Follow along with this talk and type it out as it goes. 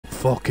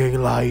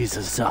fucking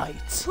laser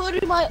sights.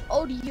 Put in my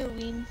audio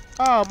in.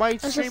 Oh, my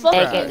That's a stream fucking-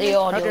 crashed. Get the How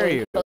audio dare in.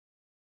 you?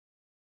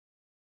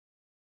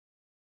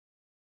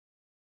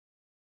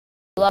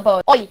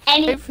 Oi,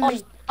 any, If oi,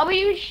 it's- are we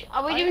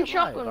doing am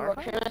shotgun live, aren't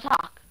rush I? and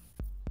attack?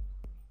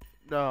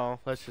 No,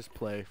 let's just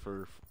play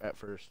at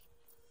first.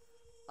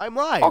 I'm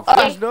live. Okay.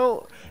 There's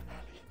no.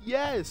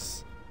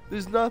 Yes.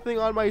 There's nothing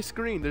on my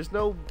screen. There's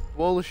no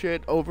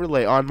bullshit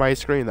overlay on my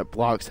screen that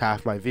blocks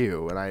half my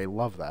view, and I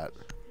love that.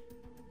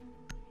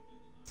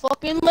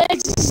 Fucking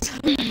legs.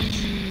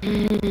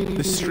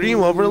 The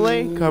stream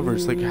overlay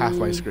covers like half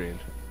my screen.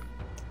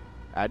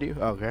 Add you?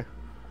 Oh, okay.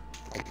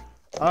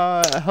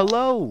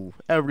 Hello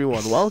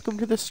everyone. Welcome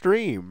to the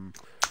stream.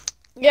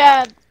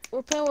 Yeah,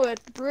 we're playing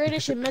with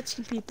British and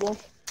Mexican people.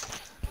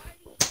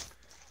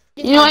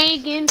 You know, I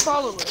ain't getting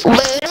followers.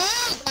 Wait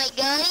up, my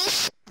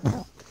guys.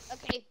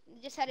 Okay,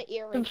 just had to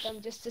earring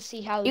them just to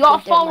see how You gotta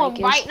good their follow mic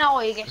him is. right now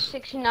or you get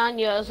 69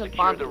 years of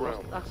Secure the bondage.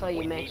 room. That's how you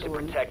We make need a to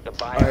win. protect the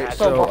Alright, biohazard.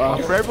 so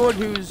for everyone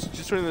who's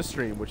just joining the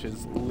stream, which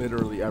is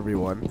literally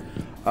everyone,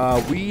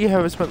 we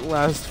have spent the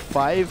last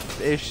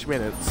 5-ish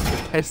minutes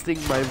testing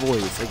my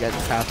voice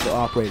against half the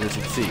operators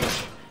in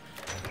Siege.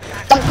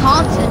 The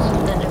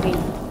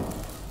content.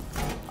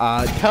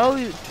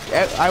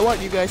 I want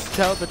you guys to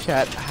tell the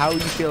chat how you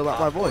feel about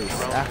my voice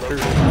after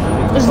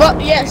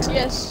Yes,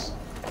 yes.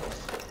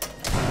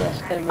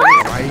 Yes, good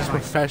I'm as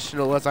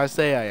professional as I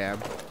say I am.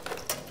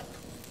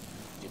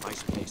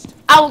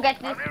 I will get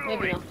this.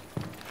 Maybe not.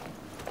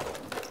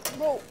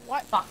 Bro,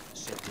 what? Fuck.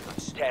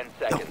 10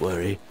 seconds.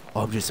 worry,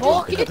 I'm just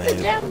Oh, get the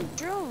damn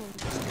drone.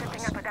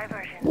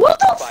 What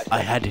the f? I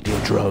had to do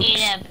drugs.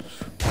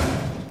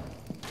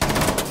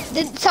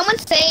 Did someone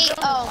say,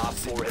 Op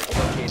 4 has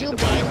located Do the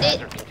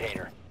bandit? biohazard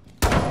container.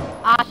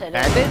 I said it.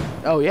 Bandit?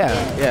 Oh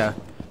yeah.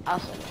 I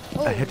said it.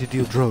 Oh. I had to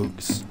deal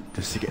drugs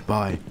just to get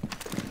by.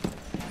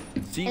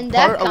 See, And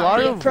that a lot got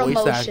me a of voice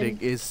promotion. acting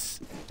is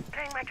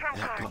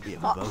that got me a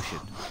promotion.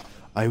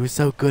 I was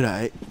so good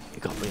at it,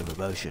 it got me a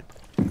promotion.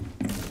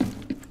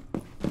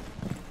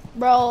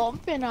 Bro, I'm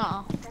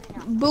finna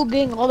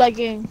booging all that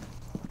gang.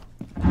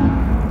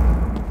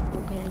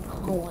 Okay,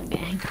 hold on,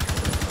 gang.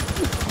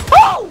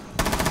 Oh!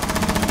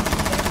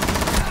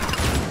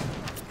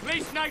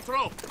 Place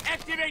nitro!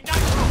 Activate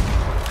nitro!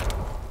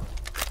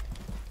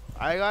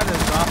 I got a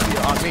zombie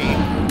on me.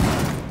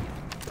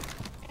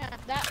 Yeah,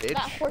 that Bitch.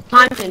 4K.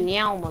 Time to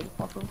meow,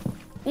 motherfucker.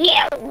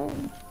 Meow.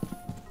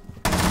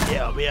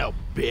 Yeah,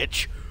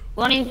 bitch.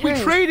 Running We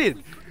through.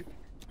 traded.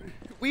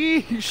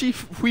 We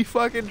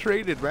fucking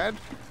traded, man.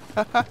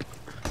 They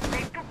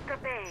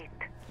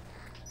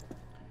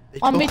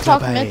Let me took the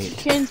talk bait.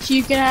 Mexican so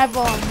you can have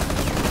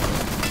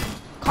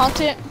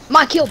content.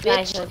 my kill,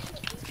 Nice. bitch?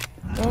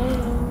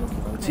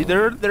 See,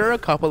 there are a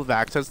couple of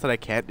accents that I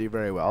can't do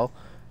very well,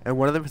 and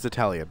one of them is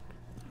Italian.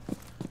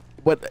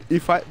 But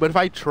if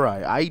I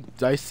try,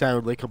 I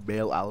sound like a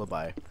male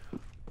alibi.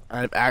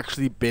 I've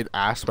actually been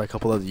asked by a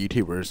couple of the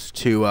YouTubers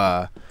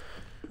to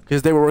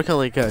because they were working on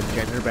like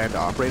gender band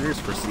operators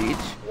for Siege,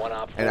 One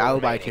op 4 and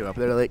alibi remaining. came up.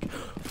 And they're like,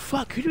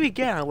 "Fuck, who do we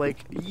get?" I'm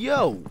like,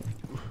 "Yo,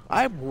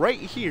 I'm right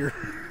here."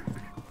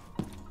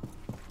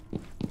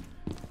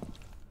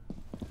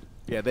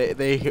 Yeah,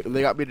 they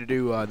got me to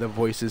do the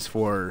voices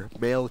for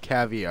male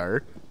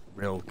caviar,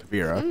 male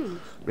Kavira,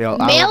 male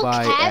Male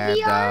alibi,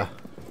 caviar?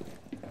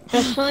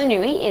 Just something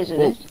to eat, isn't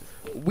Well,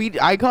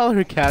 it? I call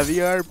her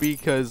caviar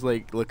because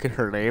like look at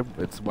her name;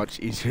 it's much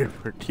easier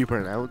to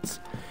pronounce.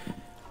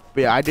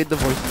 But yeah, I did the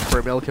voices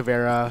for male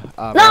Kavira,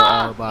 male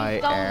alibi,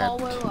 Don't and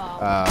go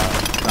well.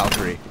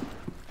 Valkyrie.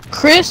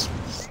 Chris.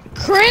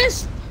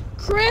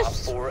 Op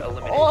 4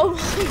 eliminated. Oh,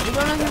 You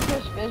don't know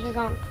who Chris Fish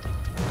on?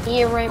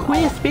 Yeah, right.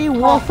 Crispy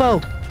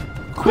waffle.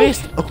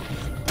 Crystal.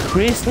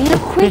 Crystal.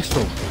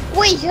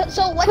 Wait,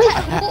 so what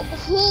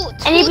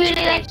type, Anybody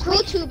like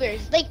who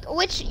tubers? Like,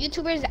 which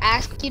YouTubers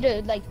asked you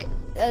to, like,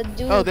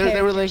 do Oh,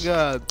 they were like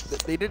characters?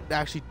 they didn't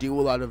actually do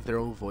a lot of their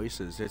own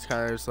voices. It's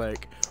kind of just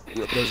like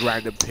those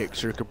random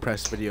picture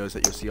compressed videos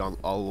that you'll see on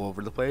all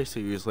over the place. So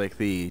you use like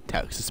the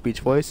text to speech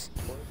voice.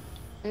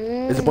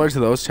 There's a bunch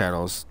of those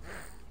channels.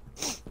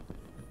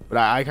 But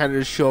I kind of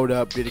just showed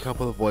up, did a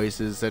couple of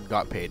voices, and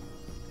got paid.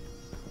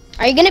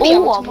 Are you gonna be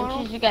Oh, on how much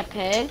tomorrow? did you get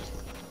paid?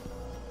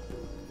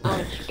 How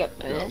much did you get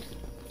paid?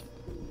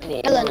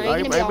 Ellen, are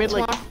you gonna be I on made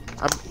like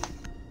tomorrow?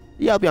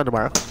 yeah, I'll be on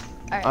tomorrow.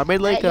 Alright. I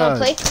made like you wanna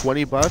play?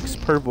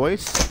 $20 per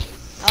voice.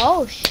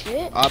 Oh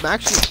shit.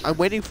 I'm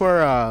waiting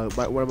for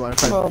one of my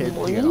friends Pin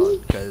to get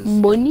on because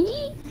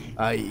Money?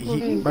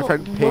 my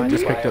friend Pin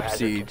just picked up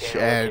Siege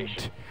and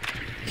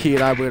he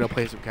and I were gonna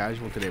play some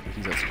casual today, but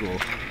he's at school.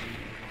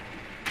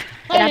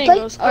 Can I Hey, play?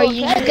 goes Or are cool,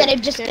 you okay.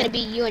 gonna be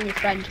you and your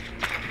friend?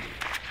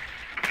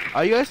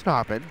 Are you guys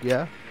hopping?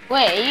 Yeah,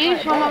 Wait, are you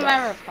from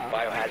America?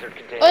 Biohazard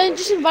container. Oh, and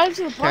just invite him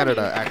to the party.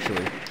 Canada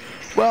actually.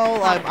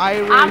 Well, I'm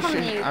Irish. I'm from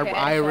the I'm UK,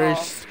 Irish,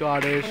 so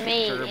Scottish, for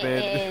me, German.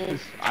 it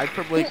is- I'm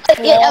from like.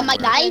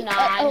 My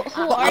guy?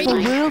 Who are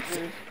you?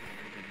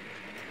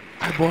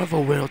 I'm more of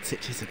a world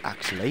citizen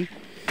actually.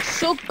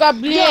 Suka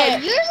Yeah,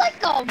 bleh. you're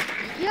like a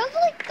You're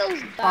like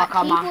those bad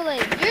come on. people.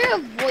 Like you're a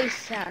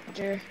voice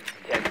actor.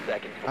 10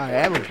 seconds. I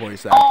am a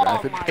voice actor. Oh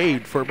I've been my paid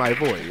God. for my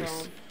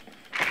voice.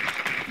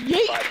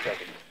 Yeet. 5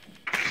 seconds.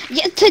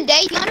 Yeah,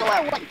 today. You know where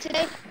I went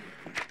today?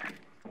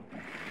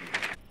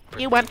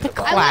 You went to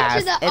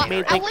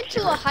I went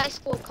to a high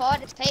school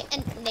called State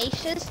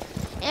Ignatius,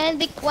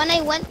 and when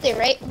I went there,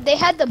 right, they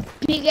had the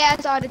big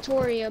ass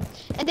auditorium,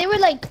 and they were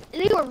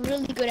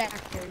really good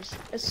actors.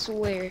 I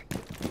swear.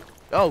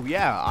 Oh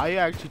yeah,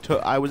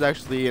 I was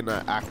actually in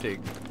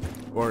acting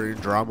or in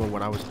drama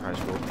when I was in high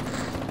school.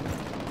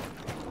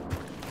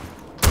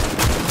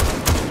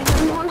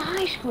 I'm not in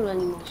high school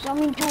anymore, so I'm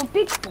into a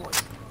big boy.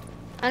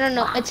 I don't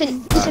know. It's a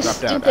dropped out,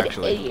 stupid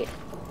actually. idiot.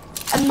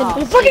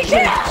 Oh, Fucking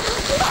get out!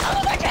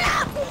 Oh my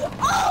god!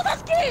 Oh,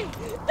 that's gay!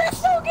 That's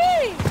so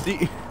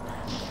gay!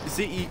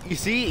 You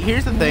see,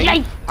 here's the thing.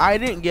 Yikes. I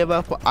didn't give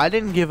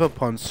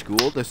up on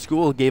school. The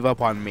school gave up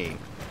on me.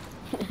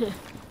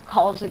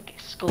 Calls the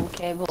school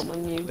cable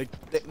on you.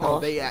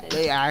 Like,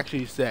 they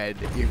actually said,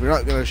 if you're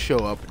not gonna show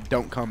up,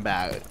 don't come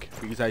back,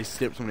 because I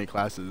skipped so many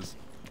classes.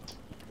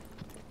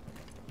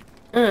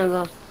 I don't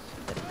know.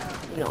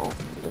 You know,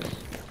 just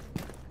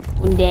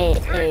one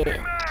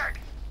day.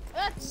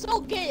 That's so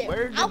gay.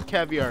 Where did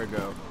Caviar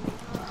go?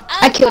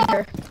 I killed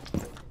her.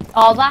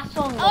 Oh, that's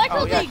on I like Oh,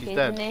 how yeah, they, she's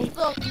dead. isn't it?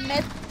 look,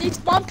 they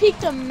spawn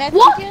peeked a meth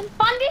What? again.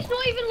 Bandit's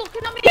not even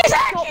looking at me. He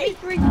shot me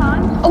 3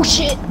 times. Oh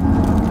shit!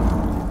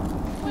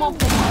 Come on,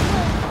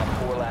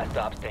 4 last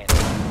stop standing.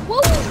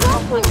 What was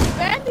wrong with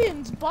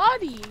Bandion's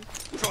body?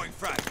 Throwing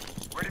frag.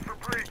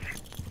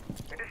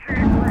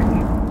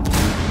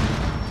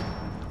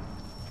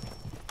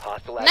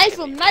 Hostile Knife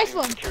activity. him, knife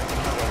him. Security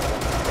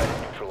threat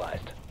is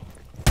neutralized.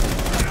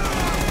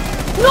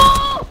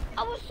 No!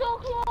 I was so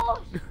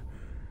close.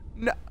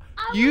 No,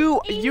 I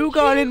you was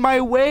got in injured.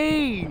 my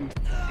way.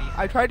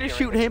 I tried to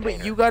shoot him,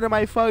 but you got in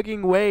my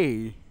fucking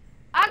way.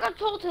 I got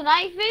told to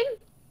knife him.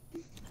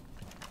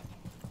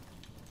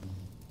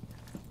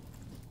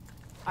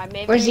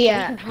 Where's he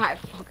at? Man,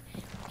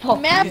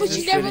 he's but just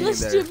you never sitting in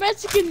listened there. to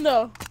Mexican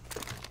though.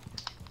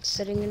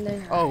 Sitting in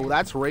there. Oh,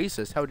 that's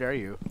racist. How dare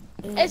you?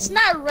 It's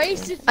not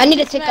racist. I need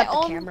to it's take my out the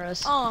own,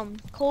 cameras.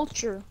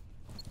 Culture.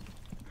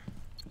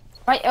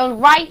 Right,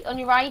 on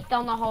your right,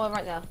 down the hallway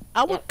right there.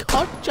 Our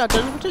culture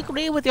doesn't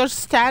agree with your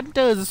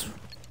standards,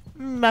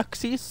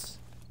 Maxis.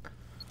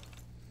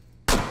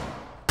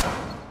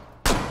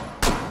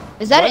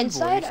 Is that One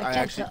inside? voice, I I can't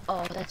actually- tell.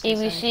 Oh, that's If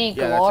you inside. see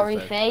Yeah, that's glory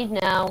inside. fade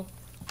now.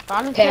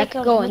 Okay, I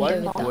can go in One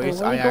there with that. voice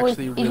Where I are you going?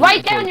 actually He's really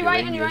right there on enjoy your right,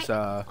 on doing your is,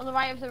 right. On the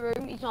right of the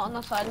room. He's not on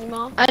that side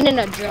anymore. I'm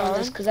gonna drill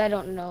this because I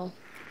don't know.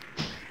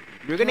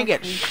 you're gonna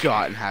get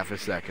shot in half a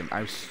second.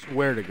 I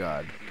swear to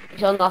God.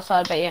 He's on that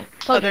side, but yeah.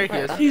 Oh, there he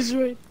is. He's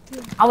right.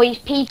 Oh, he's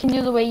peeking the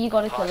other way. You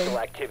gotta kill Hostile him.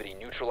 activity.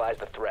 Neutralize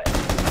the threat.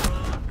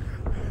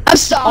 I'm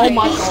sorry. Oh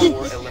my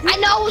God. I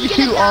know I was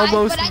gonna You die,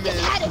 almost but I just missed.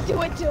 had to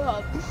do it to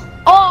him.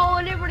 Oh,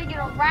 and everybody get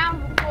a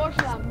round of applause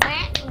for the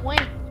match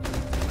win.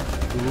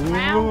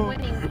 Round Ooh.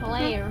 winning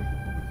player.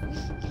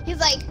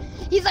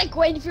 He's like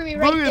waiting for me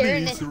right Look at there,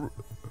 and these. then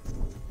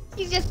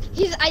he Look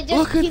at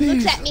looks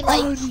these at me like,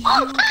 onions.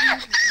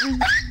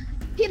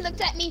 he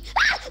looked at me.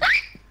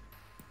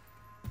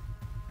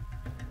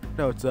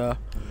 No, it's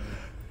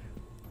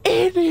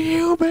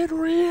inhuman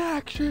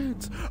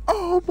reactions.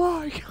 Oh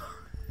my God.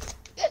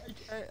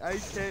 I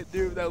can't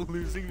do it without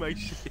losing my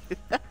shit.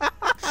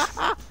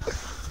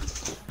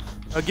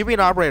 Give me an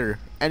operator.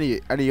 Any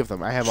of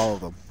them. I have all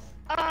of them.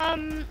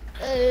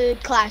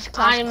 Clash.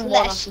 I'm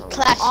one of them.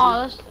 Clash.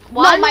 Oh, that's, No,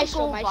 why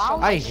Maestro, go Maestro.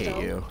 Val? I hate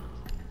you.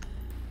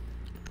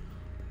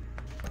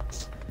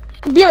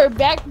 Be right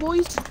back,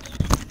 boys.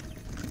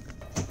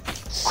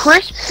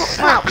 Chris,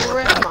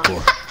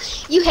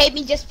 Chris, You hate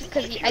me just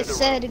because I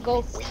said to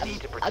go We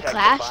need to a protect the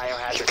clash.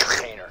 biohazard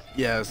container.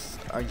 Yes,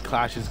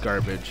 Clash is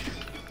garbage.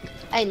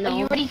 I Are know.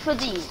 you ready for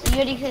these? Are you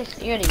ready for this?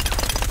 Are you ready?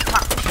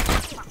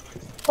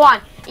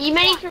 Juan,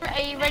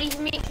 are you ready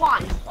for me?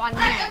 Juan,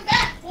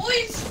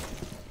 boys.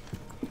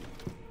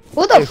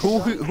 Who the Hey,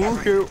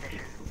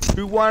 fuck?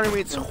 who wanted to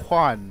meet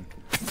Juan?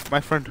 My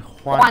friend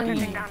Juan, Juan.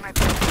 D.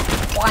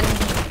 Juan.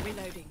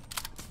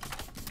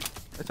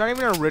 It's not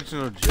even an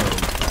original joke.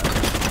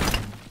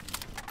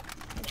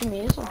 What do you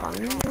mean? It's not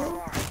funny.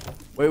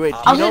 Wait.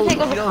 I was gonna take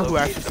Do over- you know who Locate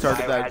actually the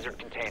started that? biohazard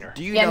container.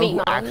 Do you Yeah, know me, who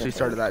no, actually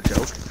started that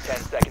joke?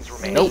 10 seconds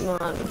remaining. Nope.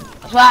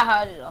 That's why I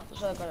heard it off.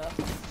 That's why I got it off.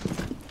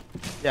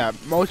 Yeah,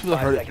 most people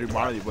 5 heard it through seconds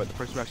Marley, but the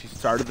person who actually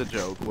started the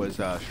joke was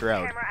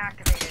Shroud.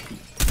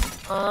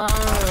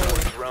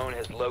 Drone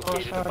has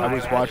located the I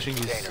was biohazard watching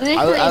his. container. Do they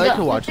I still- like to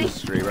do watch they- his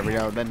stream every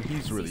now and then.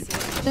 He's really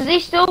funny. Does he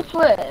still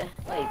play?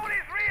 Like,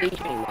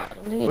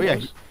 Oh yeah,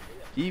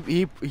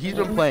 he's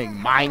been playing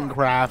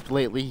Minecraft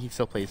lately. He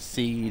still plays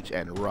Siege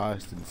and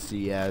Rust and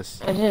CS.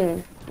 I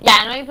didn't. Yeah,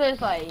 I know he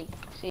plays like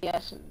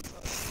CS.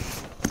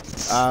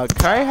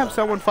 Can I have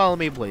someone follow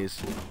me, please?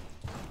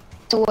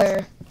 To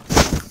where?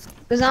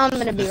 Because I'm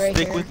gonna be right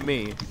Stick here. with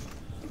me.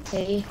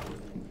 Okay.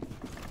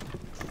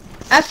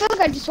 I feel like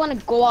I just want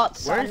to go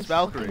outside. Where's and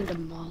Valkyrie? fucking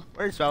demolish.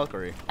 Where's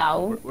Valkyrie?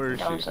 No, Where is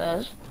she?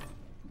 downstairs.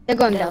 They're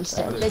going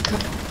downstairs. They come.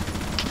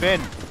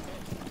 Finn.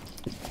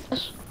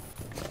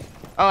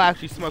 Oh,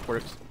 actually, smoke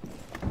works.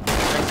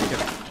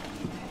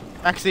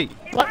 Maxi.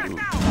 What?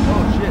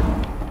 Oh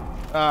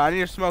shit. I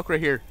need a smoke right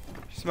here.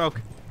 Smoke.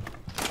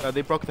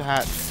 They broke the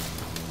hatch.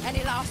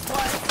 Any last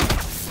words?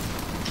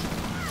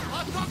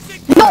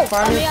 No!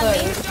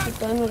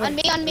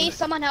 On me,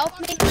 someone help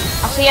me.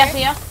 I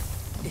see ya.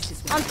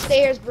 On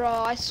stairs, bro,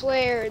 I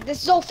swear.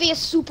 This Zofia is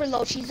super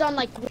low. She's on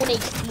like 1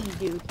 HP,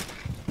 dude.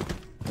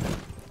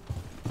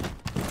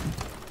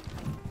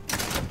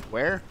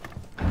 Where?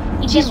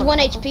 She's 1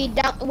 HP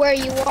down where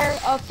you are,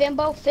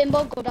 Fimbo.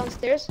 Fimbo, go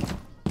downstairs.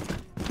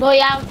 No,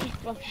 yeah,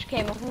 I just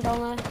came up from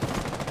down there.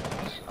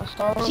 I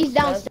saw her She's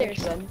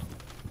downstairs. Are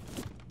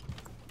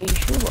you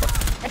sure?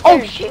 Right Oh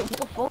there. shit, what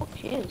the fuck?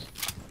 She is.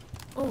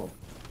 Oh.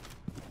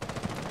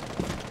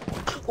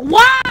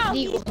 Wow!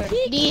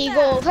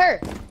 Deagle her.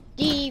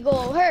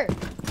 Deagle her.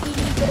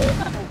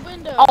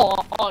 Window.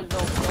 Oh, no.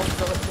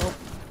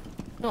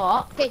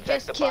 No. Okay,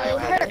 just the kill biohazard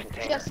her.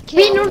 container. Just Wait,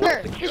 kill no,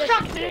 her.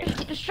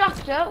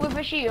 distract her with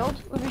a shield,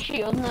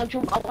 and I'll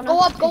jump up on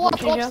her. Go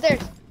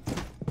upstairs.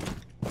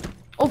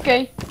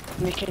 Okay.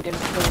 Mission get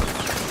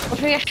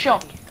Watch me get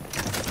shot.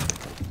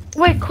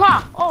 Wait,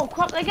 crap! Oh,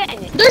 crap, they're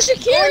getting it. They're Go in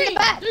securing! the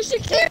back. They're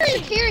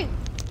securing! Securing.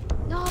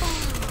 No.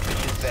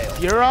 Mission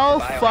failed. You're all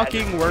Biohazard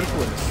fucking container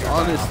worthless, secured by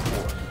honest. Op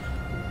 4.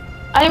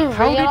 I didn't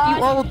How did you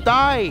realize. all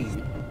die?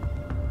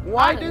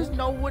 Why I does don't-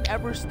 no one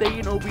ever stay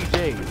in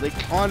OBJ?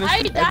 Like, I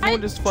honestly, everyone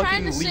died just trying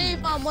fucking to leaves.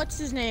 save, what's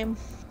his name?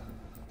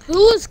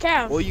 Who is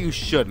Cav? Well, you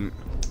shouldn't.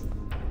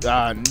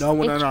 No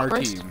one It's on our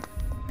Chris. team.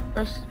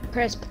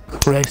 Crisp.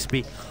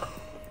 Crispy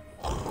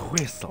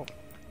Whistle.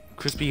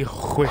 Crispy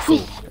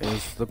Whistle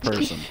is the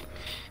person.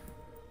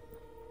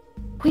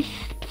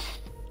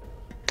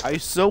 I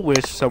so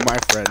wish some of my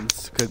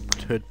friends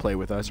could play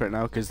with us right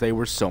now because they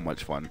were so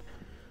much fun.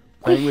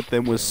 Playing with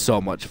them was so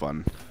much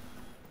fun.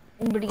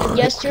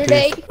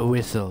 Yesterday.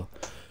 Whistle.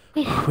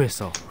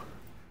 Whistle.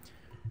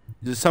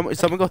 Does someone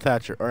go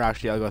Thatcher? Or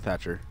actually, I'll go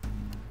Thatcher.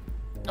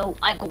 No,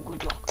 I go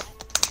good luck.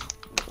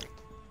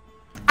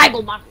 I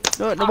go man.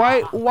 No,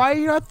 why are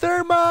you not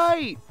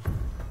Thermite?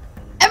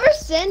 Ever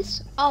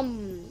since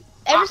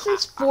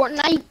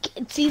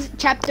Fortnite season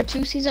chapter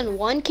 2 season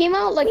 1 came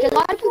out, like a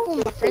lot of people in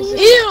my friends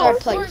just Ew, start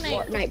playing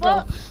Fortnite, Fortnite,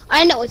 bro.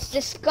 I know it's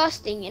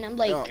disgusting, and I'm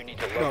like, No. You need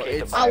to No, locate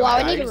it's- the oh wow,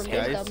 I need to biohazard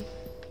remove guys. them.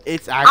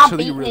 It's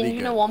actually I'll beat really you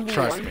in a good. 1v1,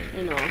 Trust me.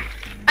 you know.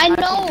 I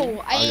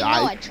know, I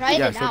I tried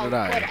yeah, it so out, did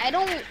I. but I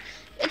don't.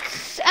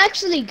 It's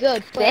actually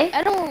good, but See?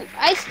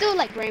 I still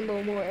like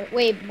Rainbow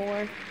way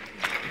more.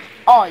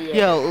 Oh yeah.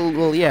 Yeah,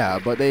 well, yeah,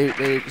 but they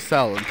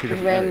excel in two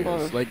different Rainbow.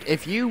 areas. Like,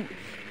 if you,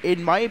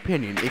 in my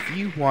opinion, if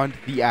you want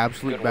the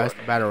absolute Good best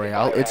work. battle The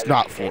royale, it's biohazard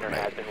not container Fortnite.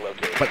 has been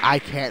located. But I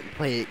can't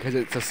play it because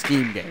it's a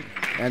Steam game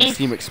and It's-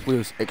 Steam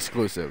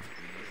exclusive.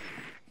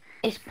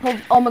 It's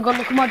oh my god,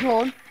 look at my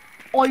drone.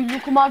 Oh, you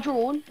look at my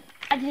drone.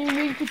 I didn't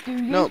really to do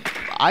this. No,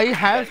 I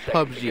have That's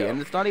second PUBG kill.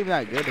 and it's not even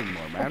that good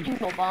anymore, man. Fucking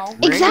mobile.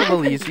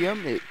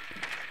 Exactly.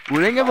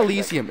 Ring of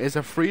Elysium is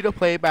a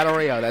free-to-play battle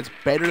royale that's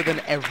better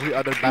than every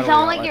other You battle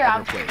sound royale like you're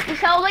I've ever played. You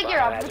sound like you're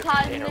Biohazard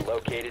advertising container it.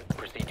 located.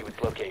 Proceed to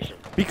its location.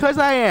 Because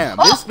I am.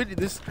 Oh!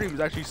 This stream is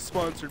actually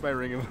sponsored by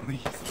Ring of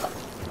Elysium.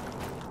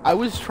 I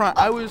was so And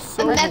hoping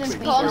that's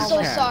for cool. I'm a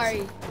so chance.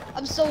 sorry.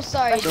 I'm so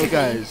sorry. No,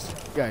 guys,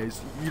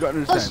 you don't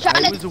was understand.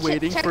 trying I to was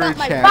waiting check for a out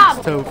my chance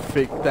Bible. to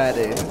fit that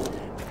in.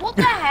 What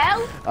the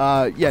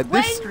hell? Yeah,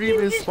 When this stream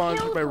you is just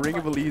sponsored killed by Ring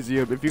of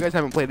Elysium. If you guys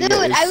haven't played it Dude,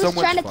 yet, it's I so was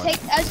much trying to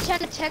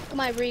fun. check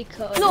my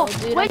recode. No,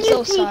 dude, when I'm you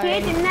so peek sorry.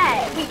 it in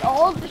there, we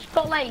all just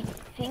got like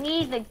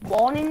thingies, like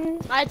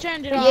warnings. I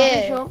turned it on.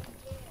 Yeah.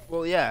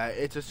 Well, yeah,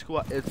 it's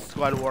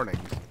squad warnings.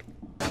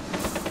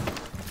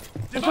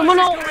 If someone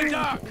opens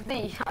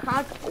these, I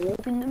can't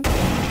open them.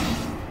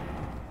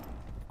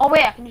 Oh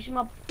wait, I can use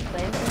my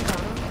flame.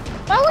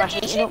 Why would Brush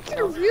you it take up.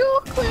 your real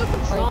clear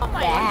control Like on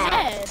my that.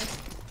 head?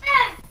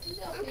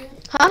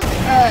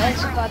 ¿Ah?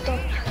 Eso pato.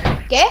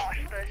 ¿Qué?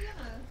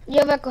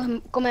 Yo voy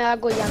a comer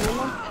algo ya, mi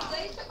amor.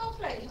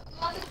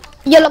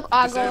 Yo lo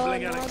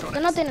hago.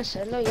 Tú no tienes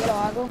hacerlo, yo lo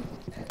hago.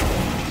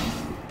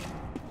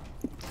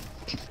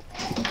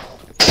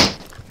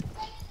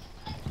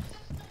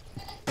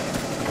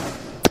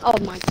 Oh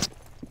my.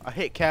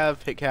 Hit Cav.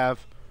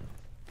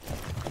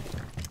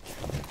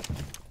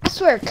 I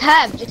swear,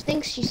 Cav just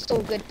thinks she's so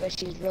good, but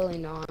she's really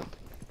not.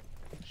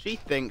 She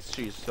thinks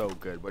she's so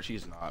good, but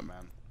she's not,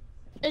 man.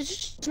 It's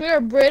just we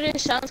are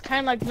British sounds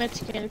kind of like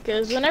Mexican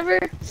because whenever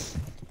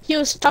he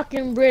was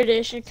talking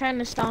British, it kind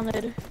of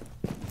sounded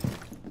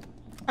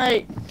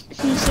like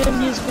he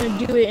said he was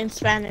gonna do it in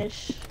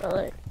Spanish. But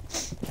like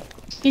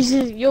he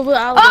said, "Yo, will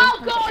Aldo."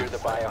 Oh god! Secure the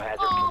biohazard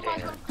Oh my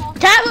container. god!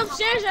 Cav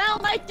upstairs, I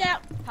don't like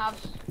that.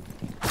 Cavs.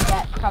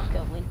 Yeah, Cavs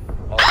killed me.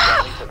 All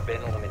friendlies have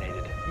been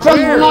eliminated. From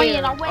Where?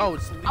 annoying, Oh,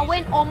 it's I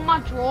went on my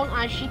drone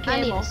and she I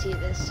came need to up. see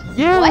this.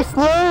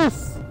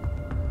 Useless!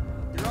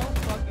 You're all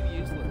fucking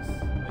useless.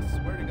 I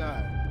swear to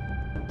God.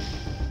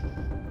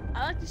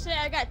 I like to say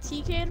I got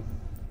TK'd.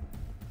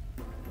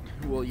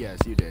 Well, yes,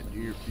 you did.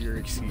 You're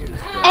excused.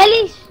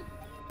 Ellis!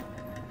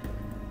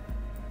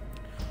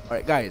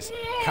 Alright, guys,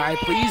 can I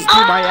please do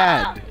my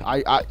ad?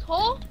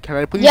 Can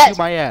I please Yes.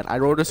 do my ad? I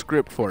wrote a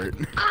script for it.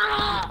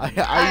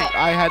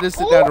 I had to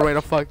sit down and write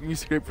a fucking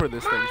script for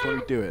this thing, so let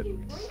me do it.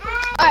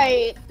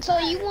 Alright, so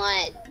you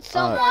want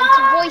someone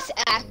to voice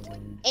act,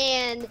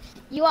 and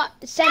you want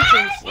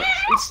sentences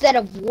instead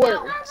of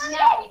words.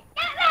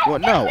 Well,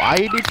 no, I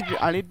need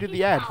to do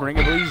the ad for Ring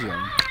of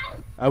Elysium.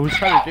 I was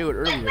trying to do it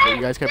earlier, but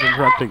you guys kept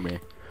interrupting me.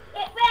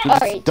 So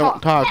just Alright,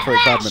 don't talk for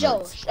 5 Show,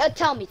 minutes.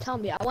 tell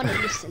me, I want to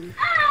listen.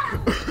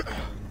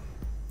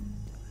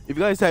 If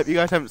you guys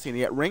haven't seen it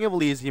yet, Ring of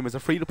Elysium is a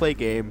free-to-play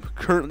game,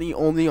 currently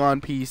only on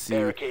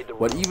PC.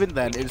 But even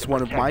then, it is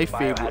one of my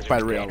favorite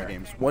battle royale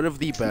games, one of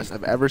the best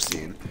I've ever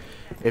seen.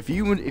 If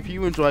you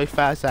enjoy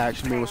fast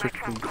action, maybe switch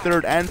between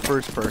third and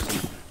first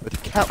person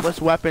with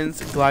countless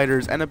weapons,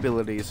 gliders, and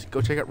abilities,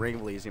 go check out Ring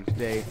of Elysium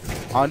today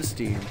on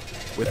Steam.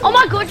 Oh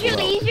my god, you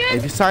Elysium!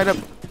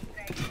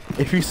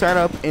 If you sign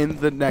up in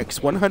the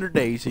next 100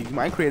 days using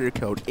my creator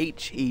code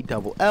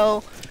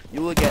HELL,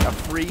 you will get a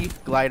free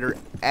glider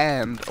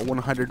and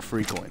 100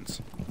 free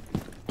coins.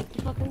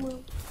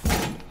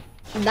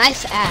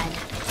 Nice ad.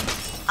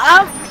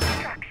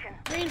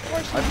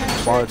 Reinforcement. I've been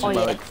sponsored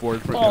by like 4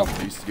 different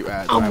companies to do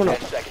ads. 10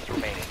 seconds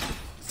remaining.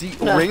 See,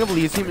 Ring of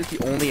Elysium is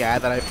the only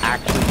ad that I've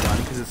actually done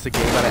because it's a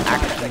game that I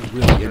actually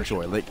really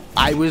enjoy. Like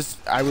I was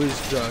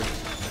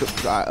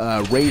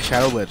Raid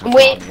Shadow Legends.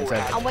 Wait, and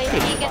said, I'm waiting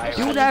to get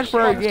do an ad for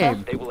our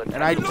game,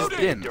 and I just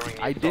didn't.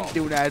 I didn't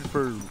do an ad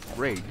for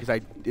Raid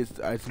because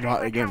it's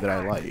not a game that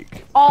I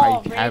like. Oh,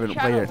 I Raid haven't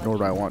played Shadow it, nor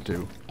do I want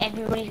to.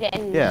 Everybody's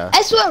getting. Yeah.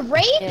 I swear,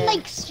 Raid Yeah.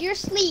 like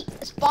seriously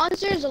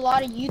sponsors a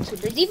lot of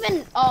YouTubers,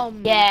 even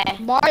Yeah.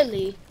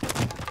 Marley.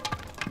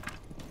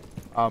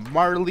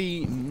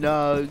 Marley,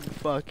 Nug,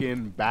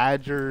 fucking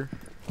Badger.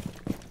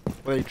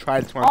 Well, they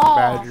tried to sponsor Oh,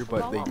 Badger,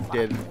 but they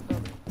didn't.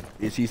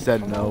 Is he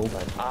said no?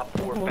 Op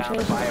 4 found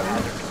a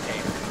biohazard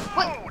container.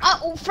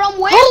 What? From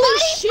where? Holy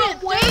buddy? shit,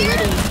 From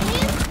where?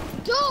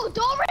 Dude,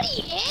 already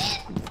in?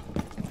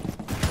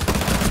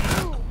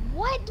 Dude,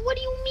 what? What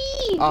do you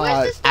mean?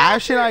 Where's this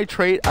Ash and I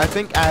trade. I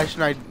think Ash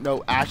and I.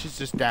 No, Ash is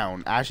just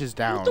down. Ash is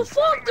down. What the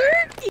fuck,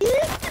 dude?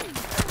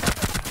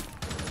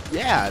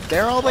 Yeah,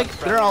 they're all like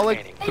 3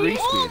 Oh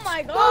speeds.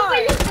 my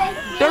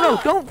god. No,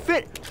 don't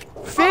fit.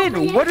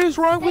 Finn, what is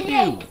wrong with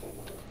you?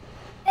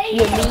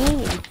 You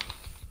mean?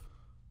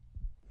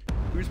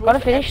 We're supposed Gotta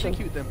to finish them.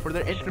 execute them for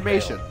their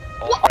information.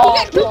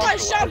 What? You got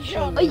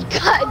shotgun. Oh, you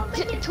got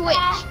Twitch.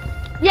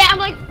 Yeah, I'm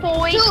like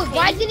 4. Dude,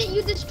 why didn't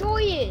you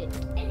destroy it?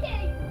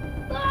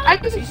 I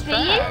didn't see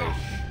it.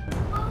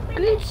 I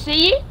didn't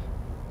see it.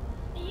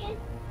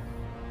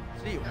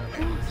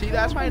 See,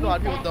 that's why a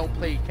lot of people don't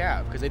play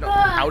Cav, because they don't know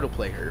how to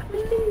play her.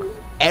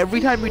 Every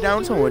time you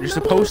down someone, you're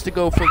supposed to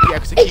go for the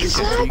execution.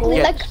 So you Exactly.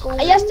 get,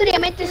 Like yesterday, I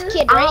met this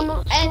kid,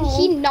 right? And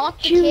he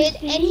knocked the kid,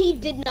 and he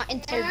did not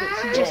interrogate.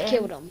 He just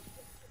killed him.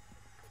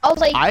 I was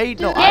like, I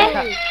know.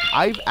 dude.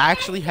 I've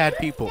actually had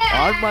people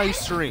on my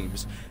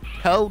streams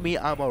tell me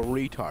I'm a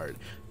retard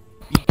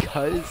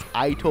because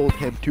I told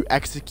him to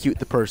execute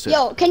the person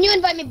Yo, can you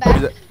invite me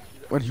back?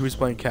 when he was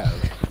playing Cav.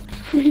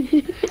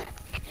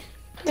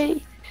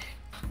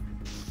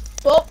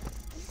 Well,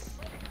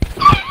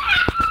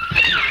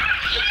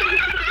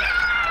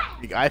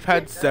 I've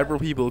had several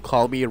people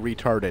call me a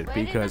retarded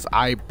because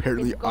I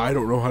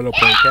don't know how to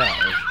play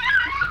Cav.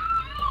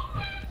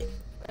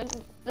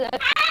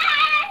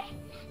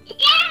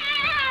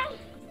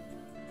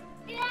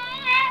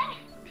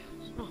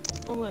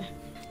 oh,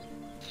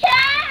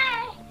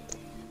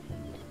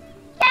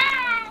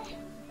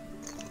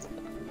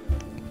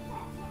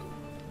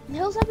 the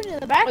hell's happening in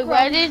the Wait, background?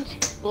 where did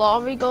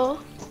Glory go?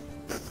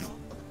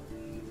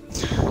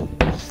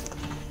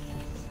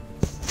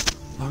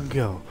 Long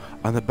ago,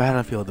 on the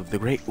battlefield of the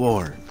Great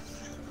War,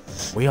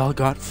 we all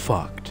got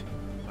fucked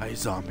by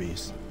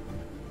zombies.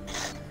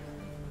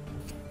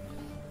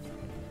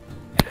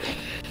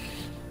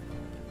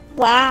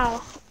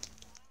 Wow.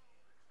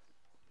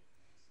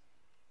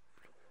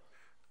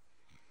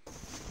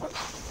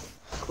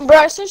 Bro,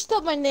 I searched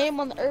up my name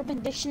on the Urban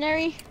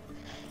Dictionary,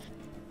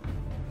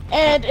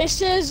 and it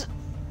says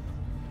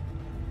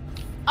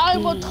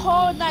I'm a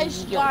tall,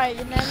 nice guy,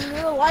 and then in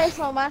real life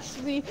I'm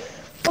actually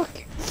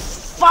fucking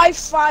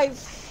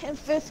 5'5" in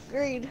 5th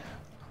grade.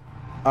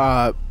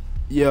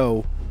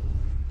 Yo,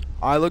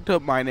 I looked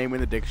up my name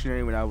in the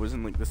dictionary when I was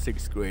in like the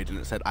 6th grade, and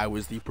it said I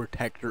was the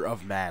protector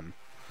of man.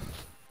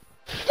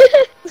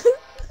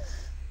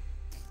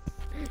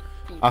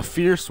 A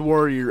fierce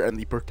warrior and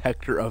the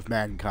protector of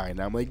mankind.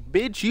 I'm like,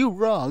 bitch, you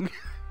wrong.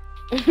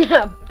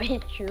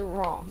 Bitch, you're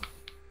wrong.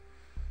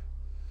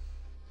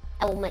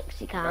 El I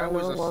Mexicano.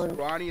 was a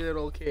scrawny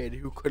little kid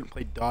who couldn't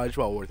play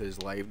dodgeball worth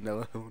his life,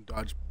 no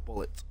dodge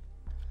bullets.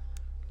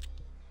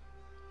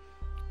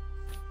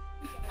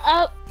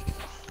 I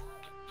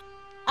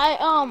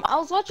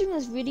was watching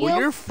this video. Well,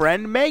 your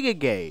friend Mega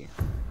Gay.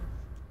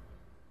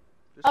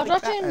 I was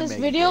watching this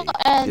video,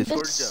 and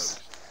Discord this jokes.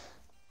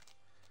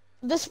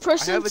 I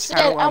person have a said,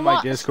 channel "I on my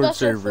want Discord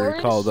special server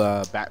force." called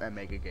Batman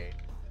Mega Gay.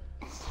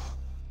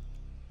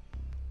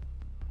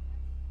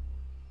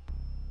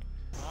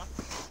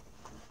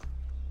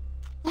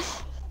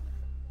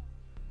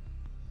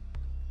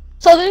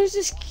 there's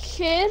this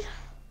kid.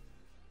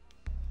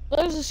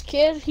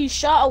 He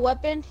shot a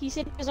weapon. He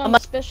said he was on a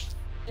special,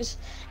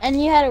 and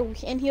he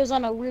was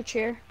on a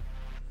wheelchair.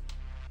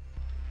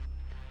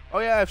 Oh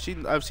yeah, I've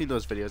seen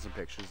those videos and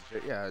pictures.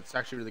 Yeah, it's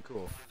actually really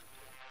cool.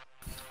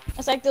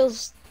 It's like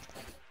those,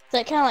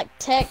 that kind of like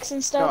text and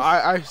No, stuff.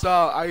 I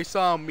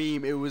saw a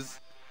meme. It was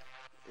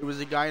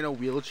a guy in a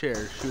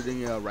wheelchair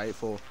shooting a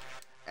rifle,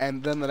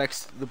 and then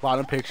the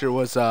bottom picture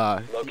was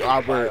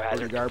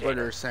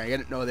Yardbirder saying, "I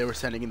didn't know they were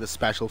sending in the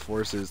special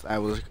forces." I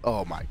was like,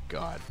 "Oh my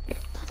god."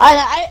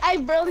 I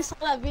barely saw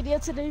that video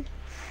today.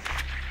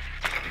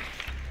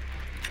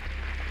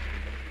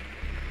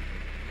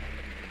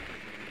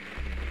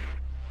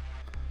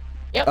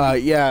 Yep.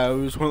 Yeah, it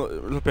was one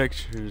of the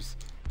pictures.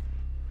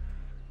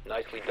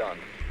 Nicely done.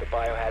 The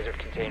biohazard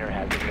container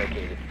has been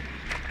located.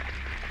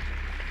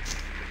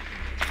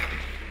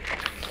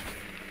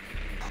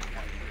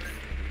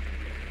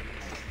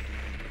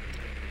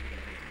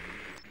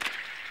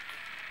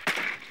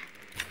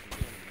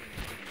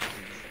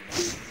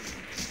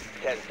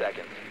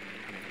 Seconds.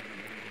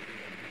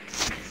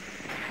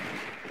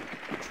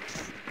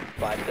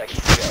 5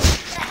 seconds to go.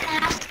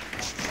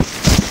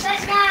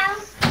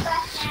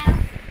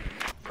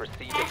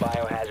 Proceed to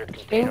biohazard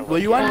container. Well,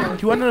 do you want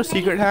to know a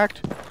secret,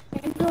 Hacked?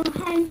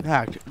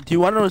 Hacked. Do you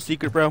want to know a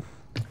secret, bro?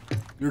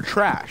 You're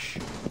trash.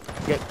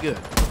 Get good.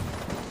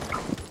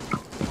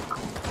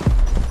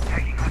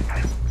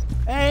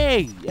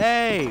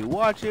 Hey,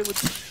 watch it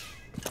with.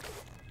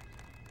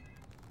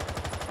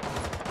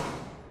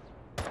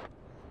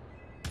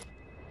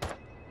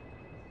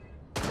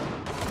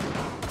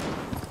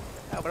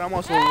 But I'm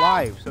also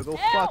live, so go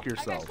fuck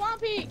yourself. Well,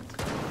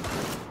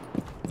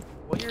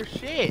 you're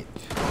shit.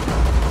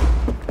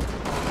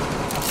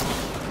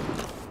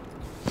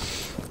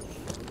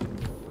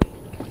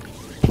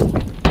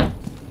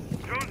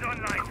 Drones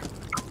online.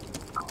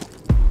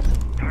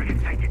 Target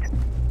sighted.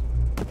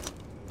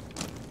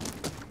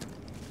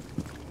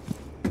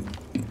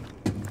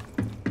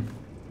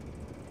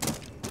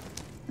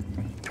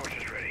 Torch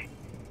is ready.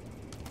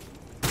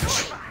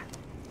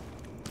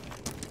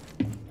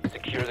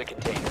 Secure the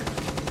container.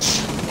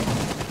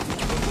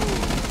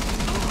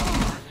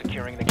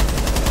 Securing the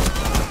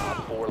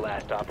container. 4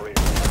 last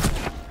operators.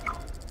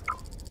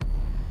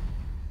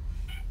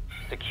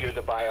 Secure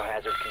the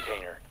biohazard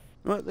container.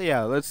 Well,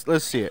 yeah, let's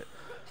see it.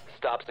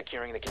 Stop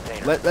securing the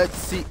container. Let's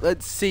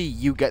see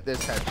you get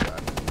this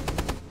headshot.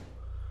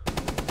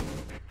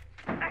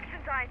 Action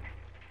time.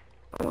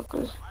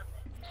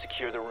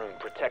 Secure the room.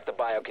 Protect the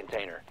bio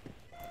container.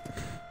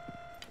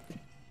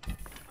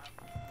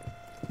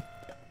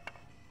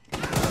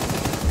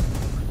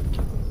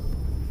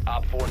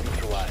 Op 4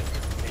 neutralized.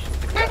 Mission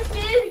successful.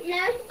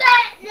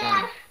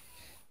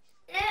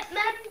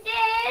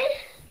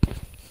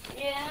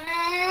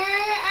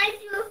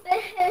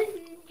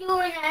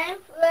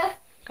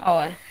 Go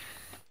away.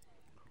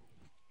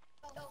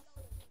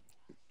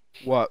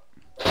 What?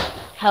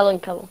 Helen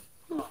Keller.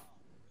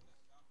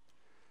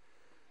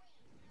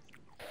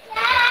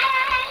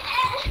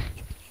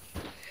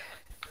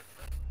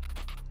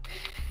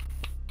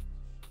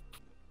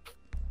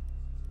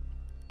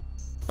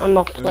 I'm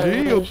not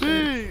playing.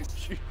 Hey,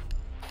 bitch.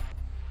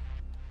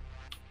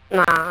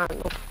 Nah, I'm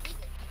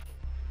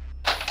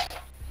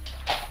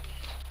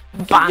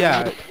not.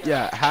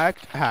 Yeah,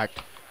 hacked.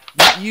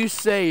 You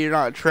say you're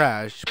not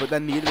trash, but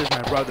then neither is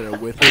my brother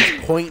with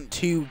his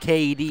 .2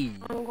 KD.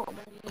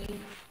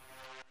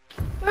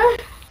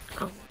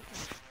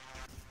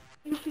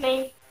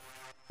 Me.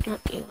 Not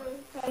you.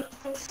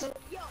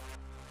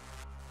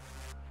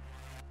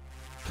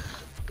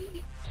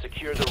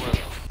 Secure the room.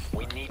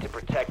 We need to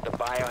protect the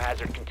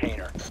biohazard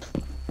container.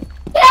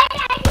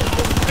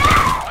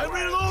 I'm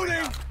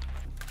reloading.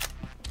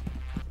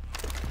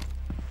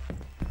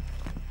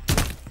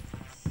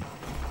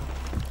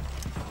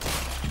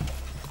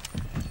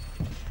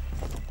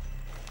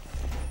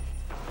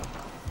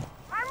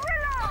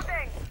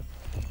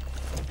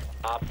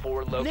 Op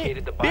 4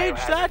 located the Bitch,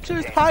 biohazard that's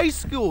just container. high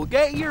school.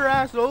 Get your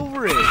ass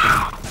over it.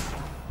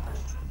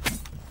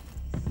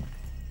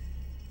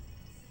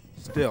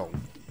 Still,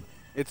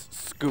 it's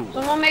school.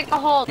 Someone make a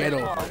hole. Get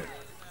over it.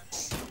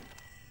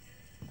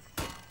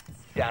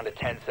 Down to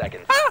 10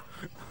 seconds.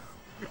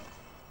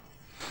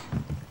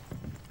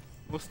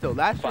 Well, still,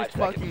 that's 5 just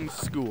seconds. fucking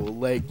school.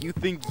 Like, you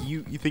think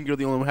you're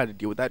the only one who had to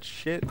deal with that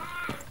shit?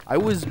 I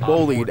was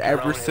bullied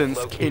ever since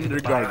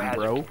kindergarten,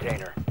 bro.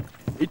 Container.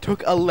 It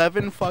took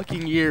 11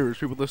 fucking years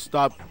for people to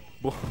stop.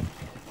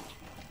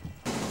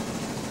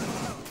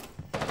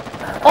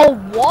 Oh,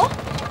 what?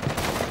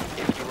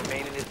 If you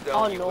remain in this zone,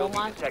 Oh, you no, will be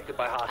man. detected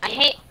by hostiles. I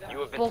hate You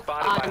have been both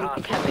spotted by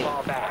hostiles. Kevin.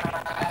 Fall back.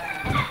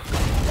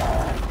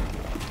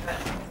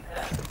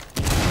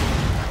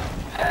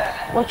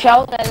 Watch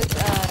out, there's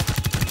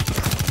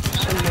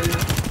someone.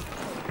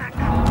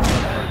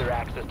 Further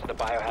access to the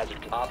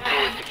biohazard container. Op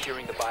 4 is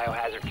securing the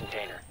biohazard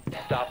container.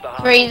 Stop the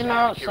Freeze hostiles them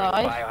from securing the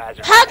outside.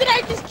 biohazard How did I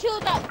container. just kill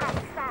that?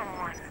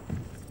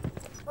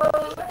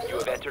 You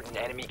have entered an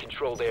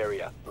enemy-controlled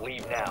area.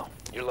 Leave now.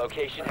 Your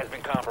location has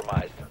been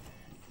compromised.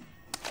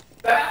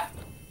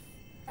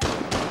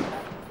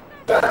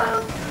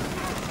 Oh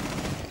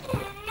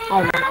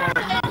my god.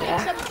 Yeah.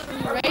 Accept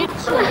the raid,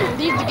 so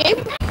leave the game.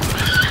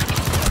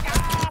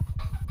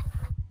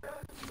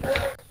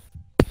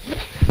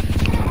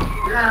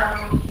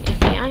 It's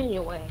behind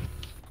your way.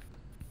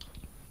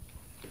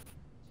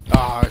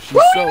 Ah,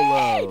 she's so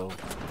low.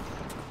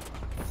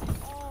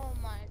 Oh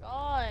my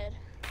god.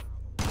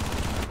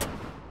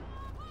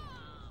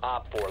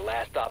 Op 4,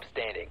 last stop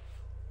standing.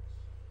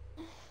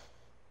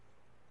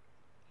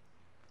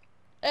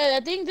 Hey, I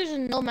think there's a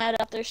nomad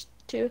out there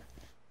too.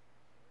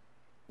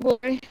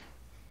 Boy.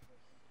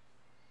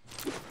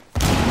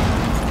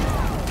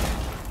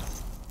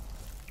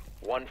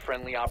 One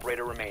friendly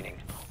operator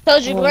remaining.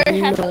 Told you, Glory.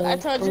 no. I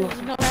told you there's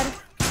a nomad.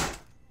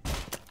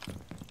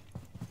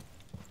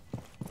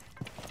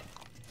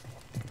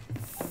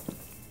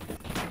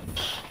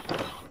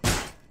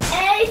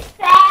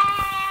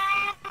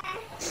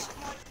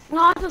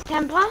 No, it's a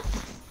 10 plus.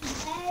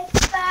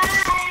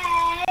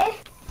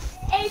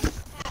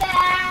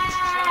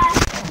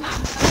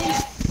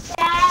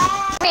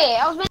 Hey,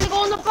 I was meant to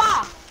go in the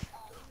bar.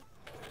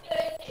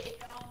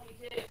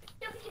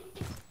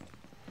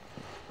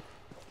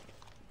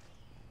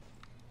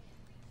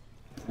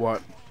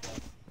 What?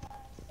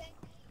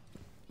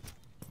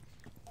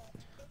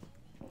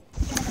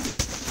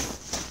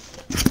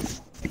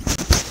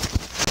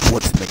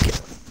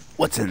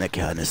 What's in the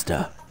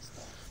canister?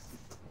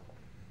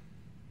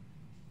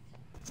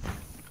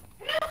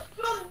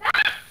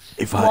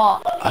 If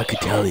I could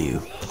tell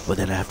you, but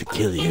then I have to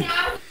kill you.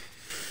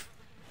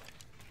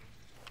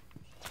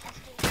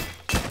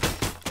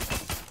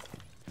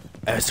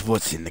 As for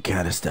what's in the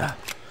canister,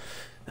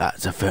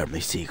 that's a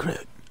family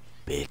secret,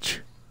 bitch.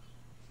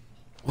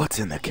 What's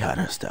in the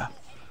canister?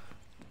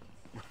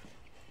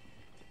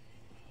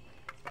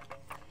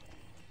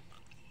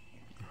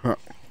 Huh.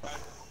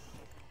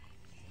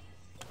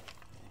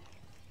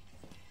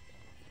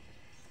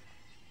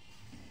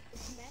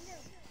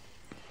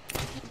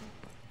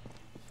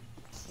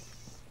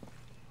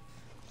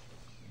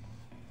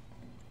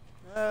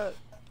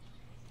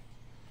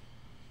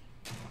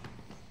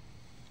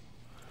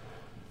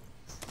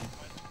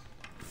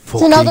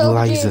 It's another OG.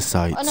 laser Oh,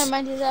 sights. never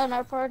mind, he's at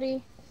our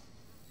party.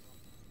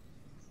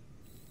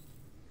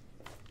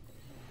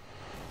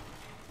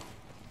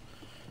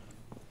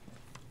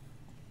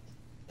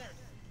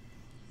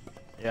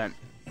 Yeah.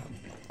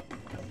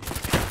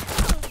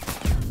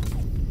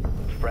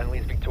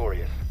 Friendly's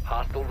victorious.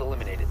 Hostiles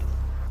eliminated.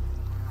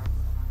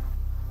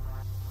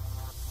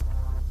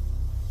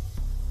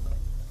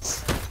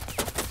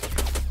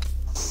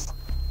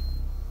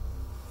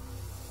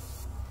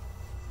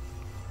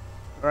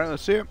 All right,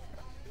 let's see it.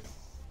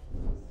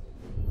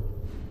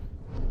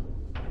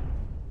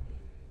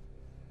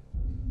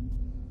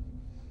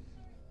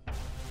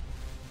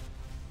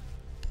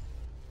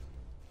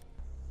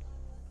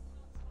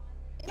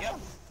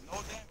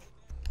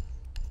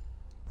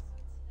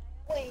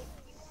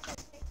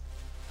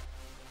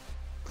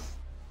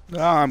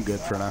 No, I'm good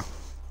for now.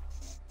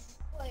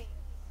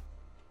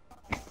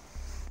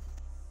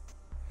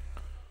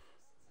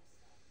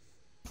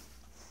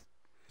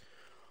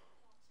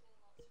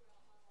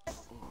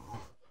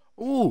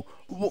 Ooh,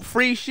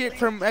 free shit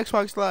from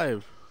Xbox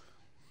Live.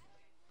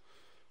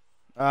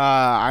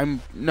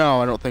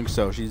 No, I don't think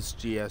so. She's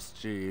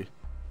GSG.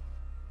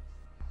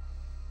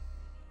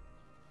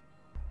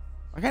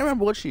 I can't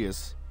remember what she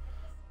is.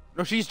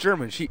 No, she's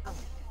German.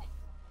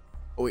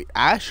 Oh wait,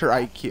 Ash or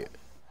IQ?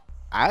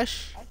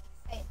 Ash?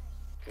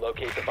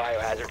 Locate the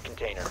biohazard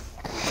container.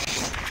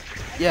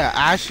 Yeah,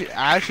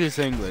 Ash is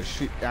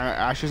English.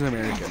 Ash is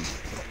American.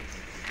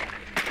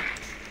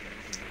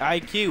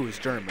 IQ is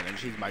German, and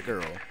she's my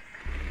girl.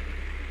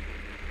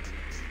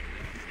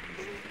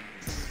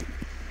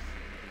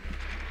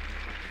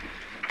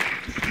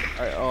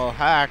 Alright, oh,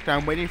 Hacked,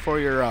 I'm waiting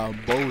for your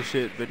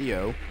bullshit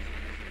video.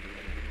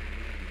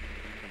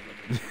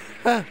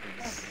 10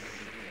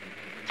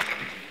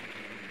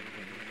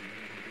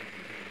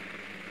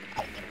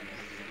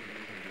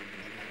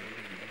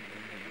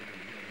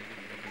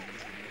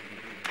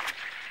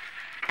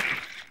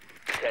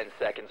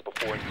 seconds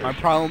before insertion. My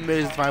problem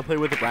is if I play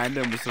with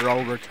randoms, they're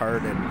all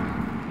retarded.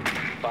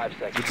 5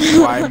 seconds. Which is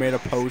why I made a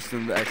post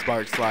in the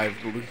Xbox Live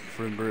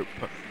from group.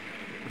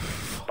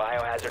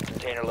 Biohazard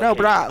container No,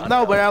 but I'll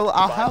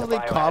Find have the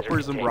like biohazard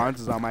coppers and container.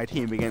 bronzes on my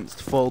team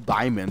against full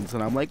diamonds,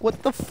 and I'm like,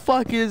 what the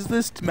fuck is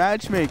this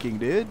matchmaking,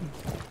 dude?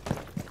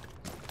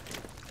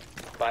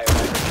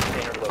 Biohazard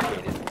container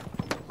located.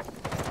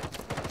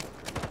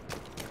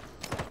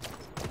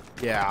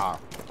 Yeah,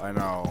 I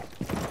know.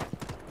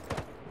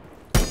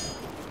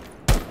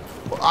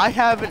 Well, I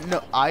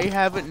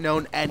haven't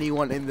known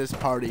anyone in this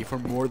party for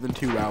more than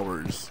 2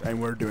 hours,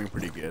 and we're doing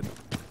pretty good.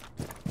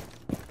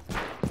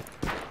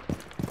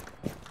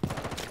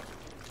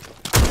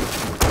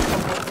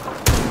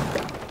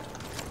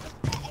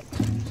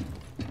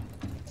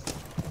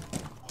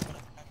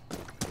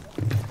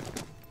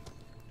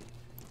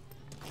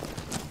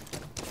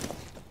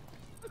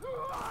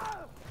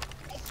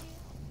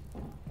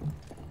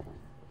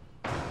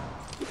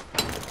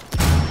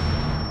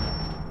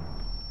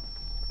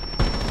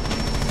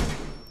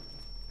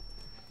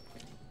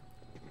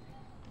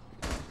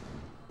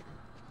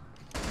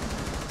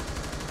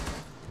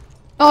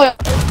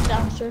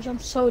 downstairs. I'm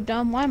so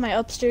dumb. Why am I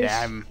upstairs?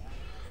 Damn.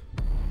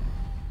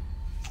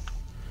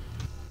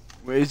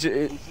 Is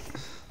it?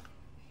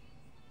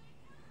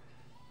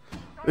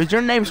 Is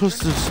your name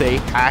supposed to say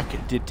hack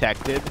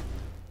detected?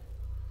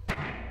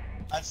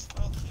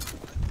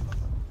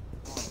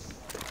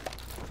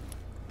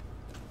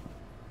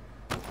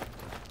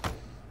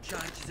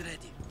 Charge is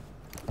ready.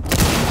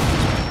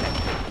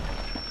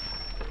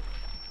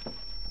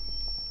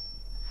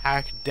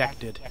 Hack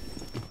detected.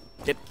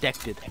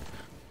 Detected.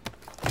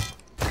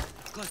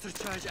 Cluster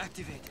charge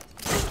activated.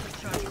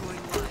 Cluster charge going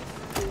live.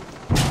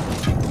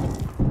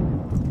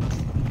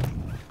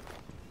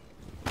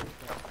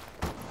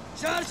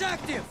 Charge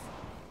active.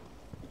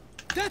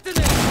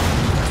 Detonate.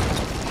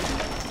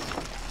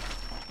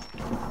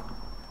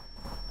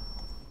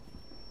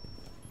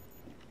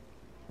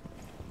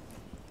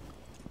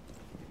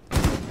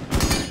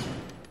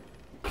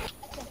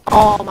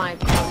 Oh my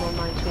god,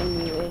 my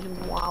team is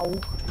wow.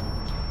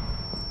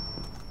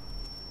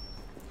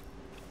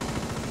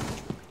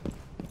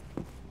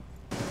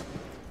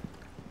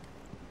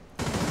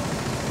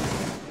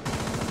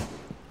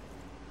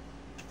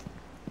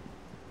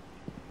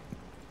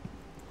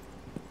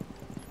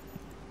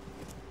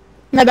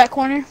 My back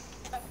corner.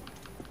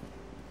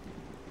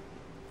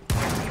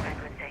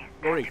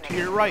 Lori, to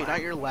your right,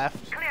 not your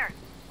left. Clear.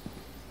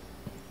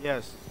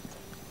 Yes.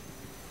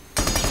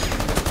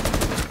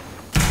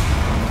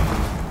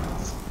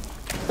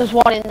 There's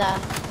one in there.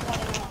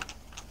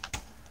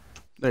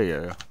 There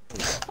you go.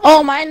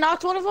 Oh, mine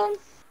knocked one of them.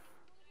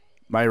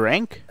 My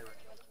rank?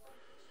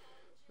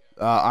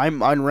 I'm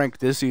unranked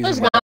this season. There's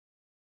not.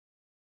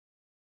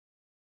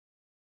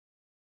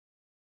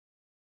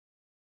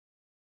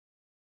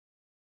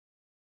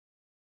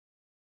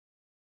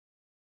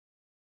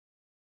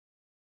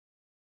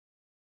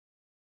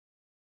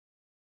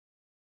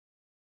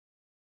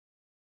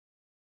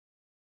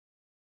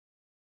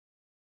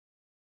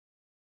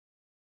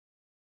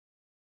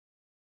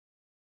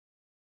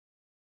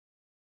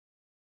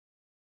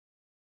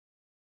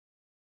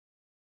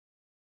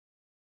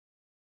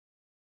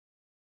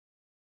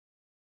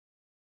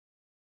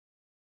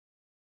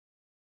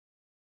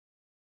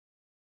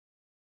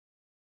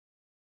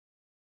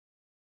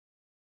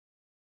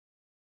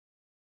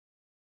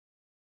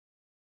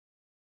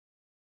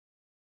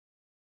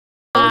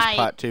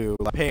 Part 2.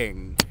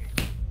 Ping.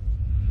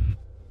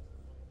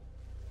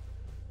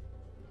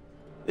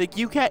 Like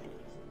you can't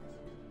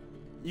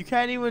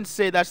even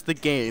say that's the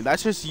game.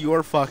 That's just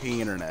your fucking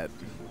internet.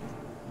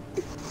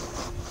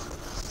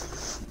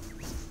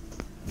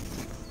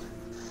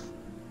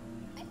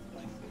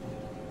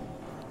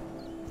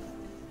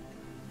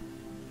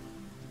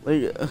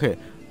 Like okay.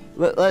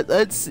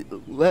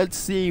 Let's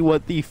see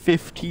what the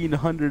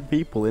 1,500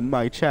 people in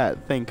my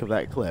chat think of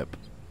that clip.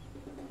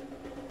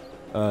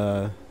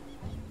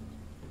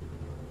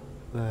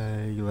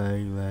 Lag.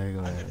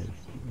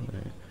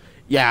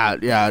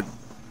 Yeah.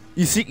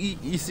 You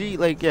see,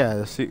 like,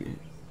 yeah, see,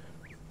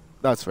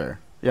 that's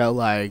fair. Yeah,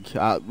 like,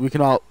 we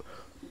can all.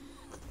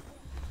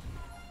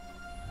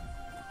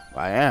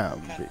 I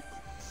am.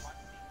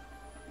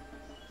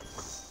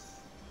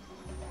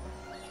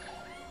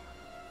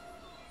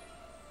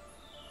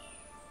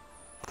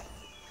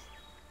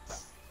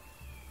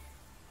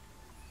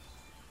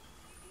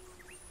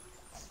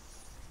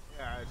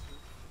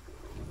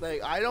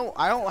 Like I don't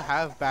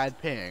have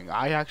bad ping.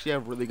 I actually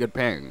have really good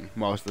ping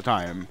most of the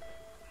time.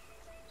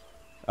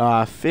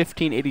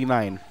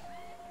 1589.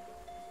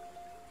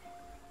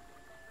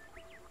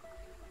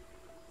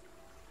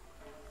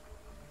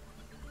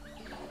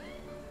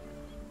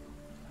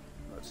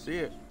 Let's see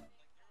it.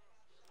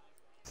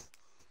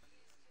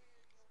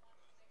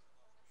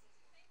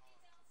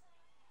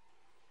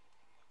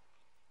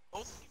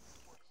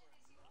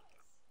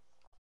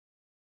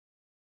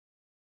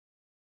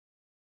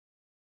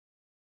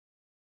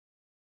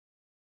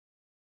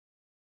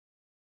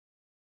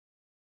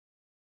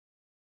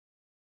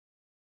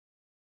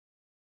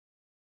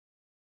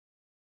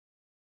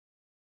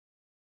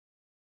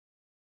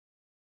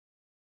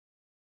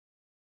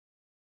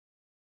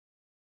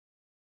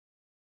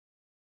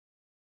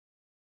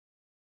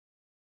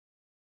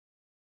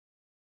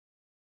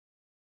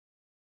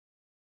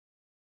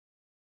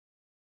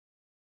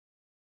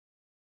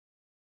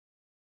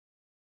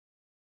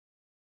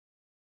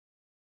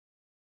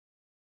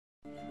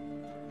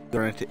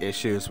 They're into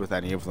issues with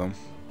any of them.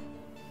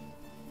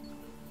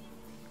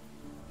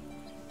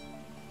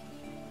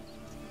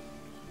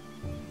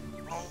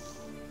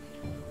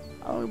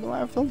 Oh,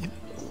 live them?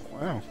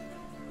 Wow.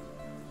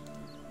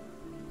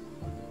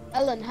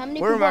 Ellen, how many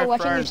Where are people my are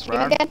watching your friends, stream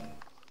Brad? again?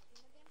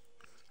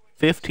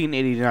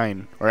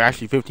 1589, or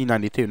actually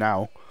 1592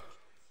 now.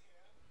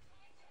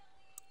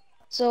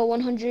 So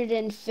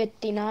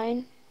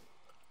 159.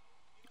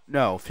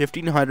 No,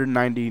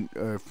 1590.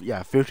 Yeah,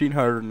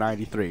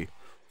 1593.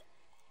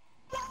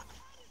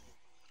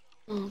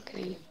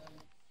 Okay.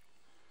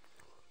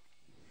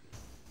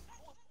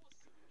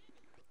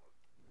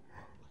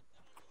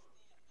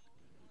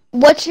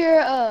 What's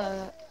your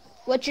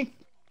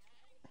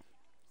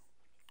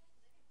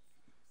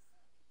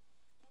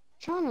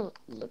Trying to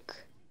look.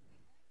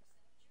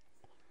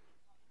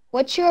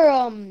 What's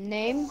your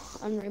name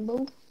on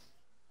Rainbow?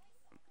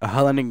 A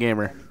Hellenden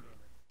Gamer.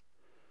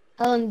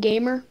 Helen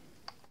Gamer.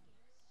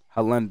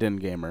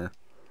 Hellenden Gamer.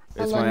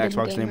 It's my Hellenden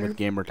Xbox name Gamer. with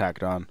gamer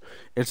tacked on.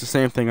 It's the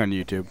same thing on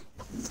YouTube.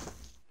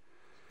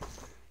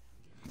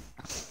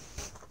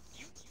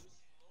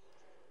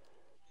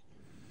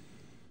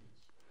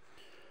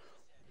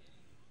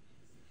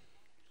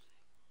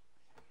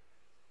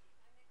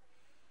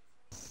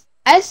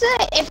 I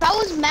said if I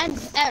was mad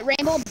at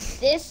Rainbow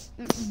this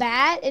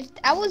bad, if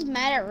I was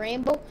mad at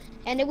Rainbow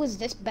and it was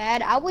this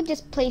bad, I would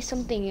just play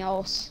something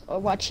else or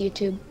watch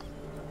YouTube.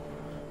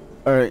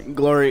 Alright,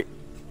 Glory.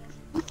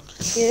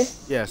 Yeah.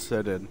 Yes,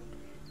 I did.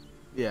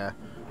 Yeah.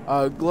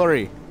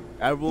 Glory.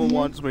 Everyone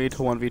wants me to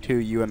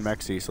 1v2 you and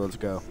Mexi, so let's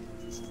go.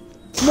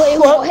 Wait,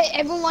 what?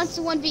 Everyone wants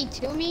to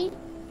 1v2 me?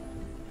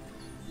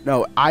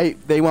 No,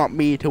 they want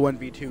me to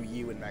 1v2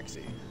 you and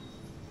Mexi.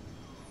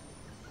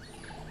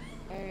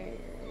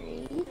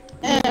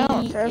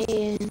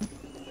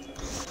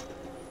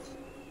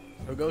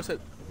 So go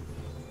sit.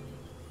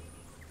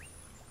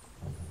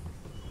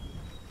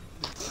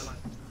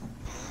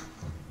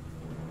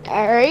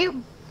 Alright,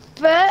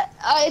 but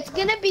it's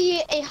gonna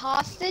be a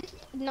hostage.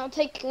 Not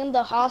taking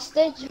the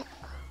hostage.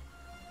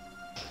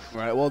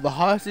 Right, well, the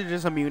hostage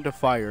is immune to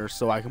fire,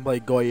 so I can play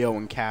Goyo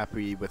and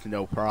Cappy with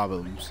no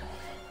problems.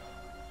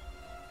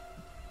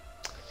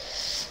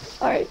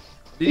 Alright.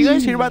 Did you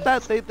guys hear about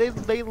that?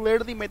 They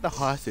literally made the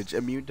hostage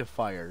immune to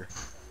fire.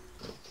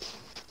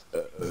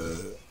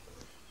 So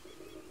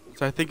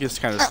I think it's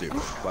kind of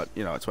stupid, but,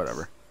 you know, it's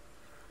whatever.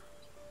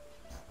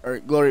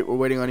 Alright, Glory, we're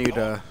waiting on you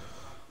to...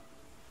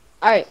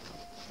 Alright.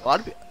 A lot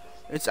of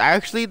it's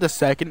actually the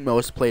second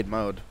most played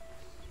mode.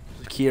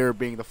 Kier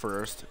being the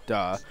first.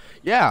 Duh.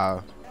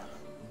 Yeah.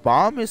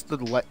 Bomb is the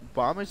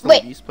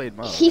Wait, least played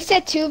mode. He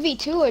said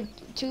 2v2 or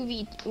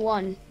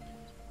 2v1?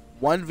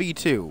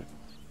 1v2.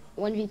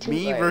 1v2.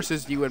 Me right.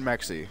 versus you and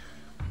Mexi.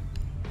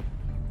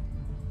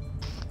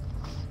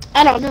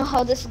 I don't know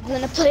how this is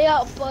gonna play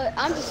out, but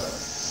I'm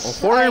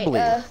just... Well, horribly.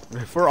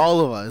 Alright, for all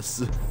of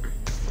us.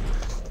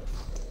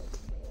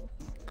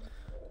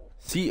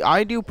 See,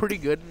 I do pretty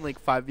good in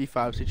like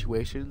 5v5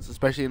 situations,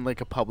 especially in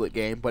like a public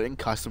game, but in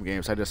custom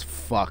games I just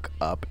fuck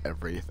up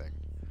everything.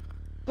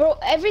 Bro,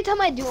 every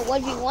time I do a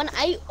 1v1,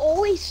 I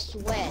always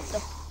sweat the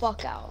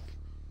fuck out.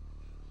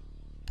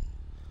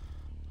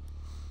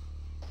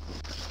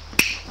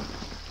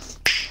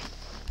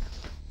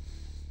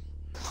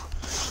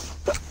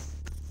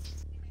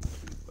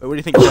 Wait, what do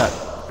you think of that?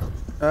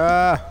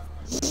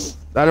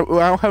 I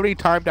don't have any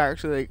time to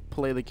actually like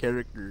play the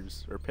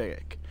characters or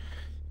pick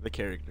the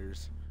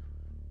characters.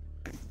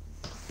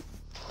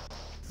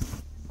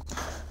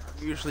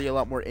 I'm usually a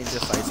lot more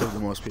indecisive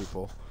than most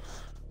people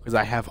because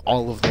I have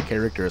all of the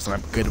characters and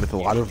I'm good with a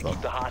lot of them.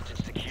 Keep the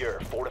hostage secure.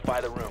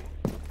 Fortify the room.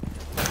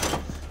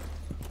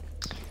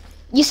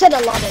 You said a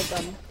lot of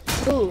them.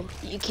 Ooh,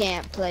 you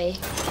can't play.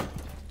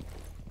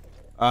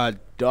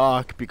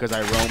 Doc, because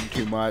I roam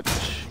too much.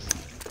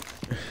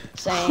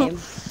 Same.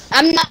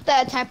 I'm not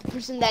the type of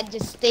person that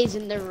just stays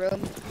in the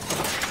room.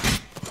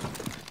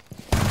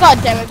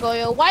 God damn it,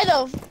 Goyo. Why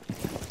the?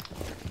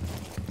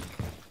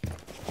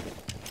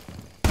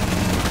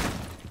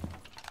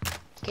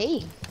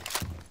 Okay.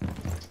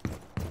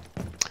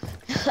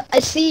 I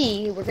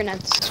see. We're gonna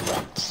have to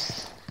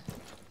sweat.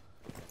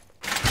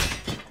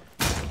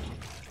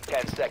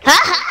 10 seconds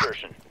to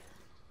insertion.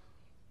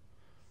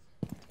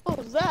 What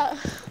was that?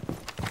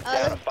 Down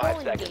to Let's 5 go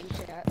in seconds. game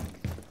chat.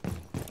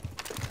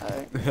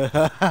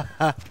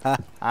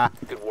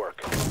 Good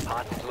work.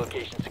 Hostage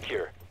location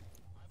secure.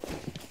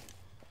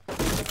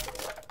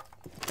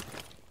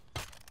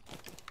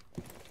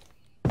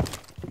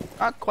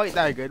 Not quite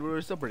that good, but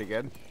we're still pretty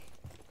good.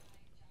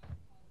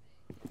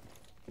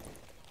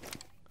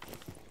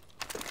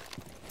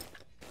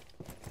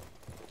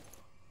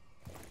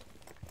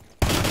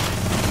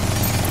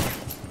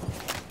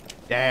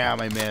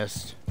 Damn, I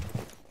missed.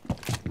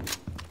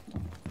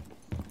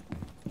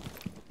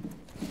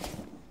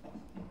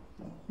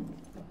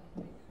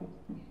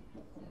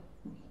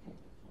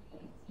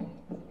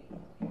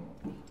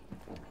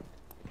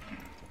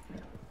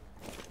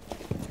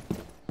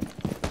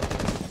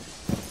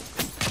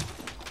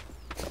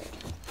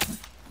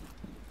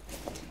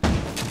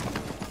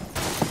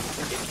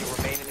 If you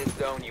remain in this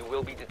zone, you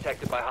will be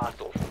detected by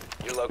hostiles.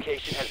 Your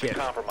location has been Shit.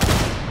 compromised.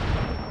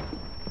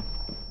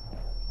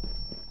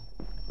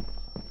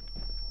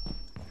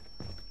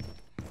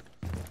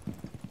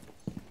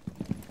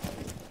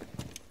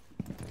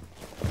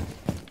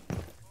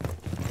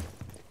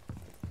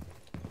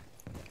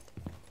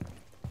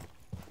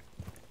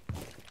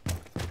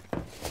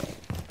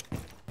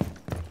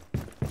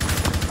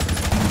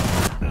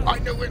 I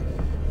knew it.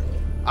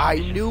 I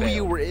knew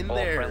you were in All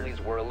there.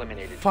 friendlies were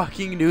eliminated.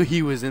 Fucking knew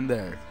he was in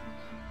there.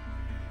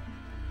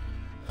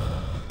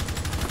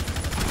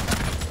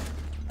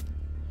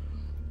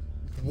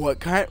 What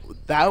kind?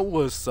 That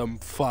was some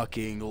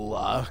fucking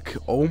luck.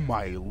 Oh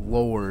my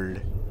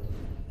lord.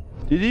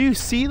 Did you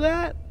see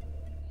that?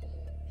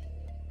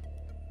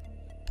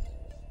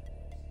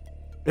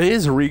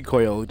 His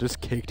recoil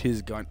just kicked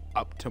his gun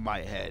up to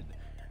my head.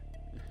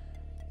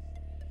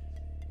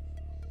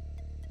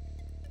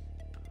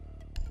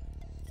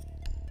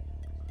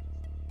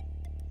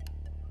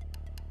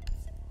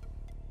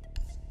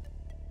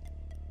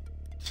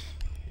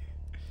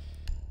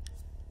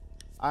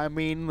 I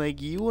mean,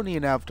 like, you wouldn't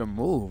even have to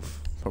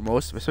move for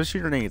most,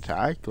 especially during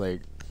attack.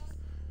 Like,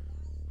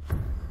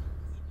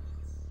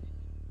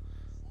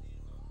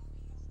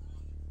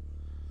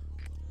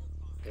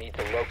 Need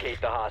to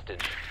locate the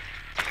hostage.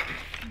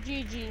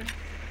 GG.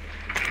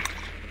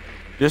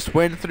 just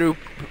went through.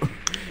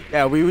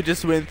 Yeah, we would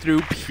just went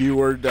through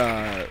pure.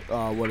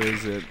 What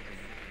is it?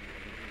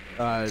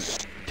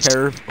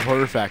 Terror,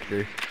 horror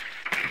factor,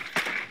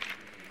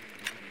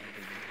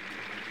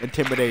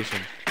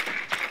 intimidation.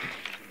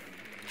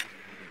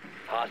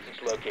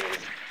 Hostage located.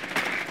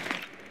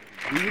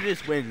 We would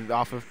just win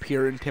off of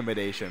pure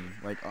intimidation.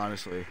 Like,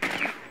 honestly.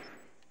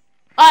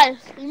 Alright,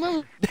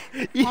 remember.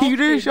 You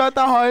just shot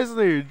the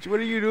hostage. What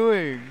are you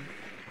doing?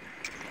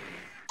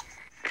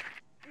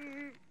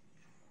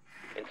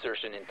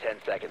 Insertion in 10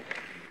 seconds.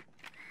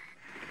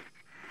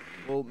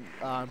 Well,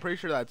 I'm pretty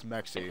sure that's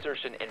Mexi.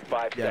 Insertion in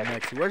 5 Yeah,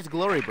 seconds. Mexi. Where's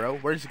Glory, bro?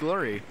 Where's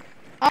Glory?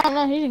 I don't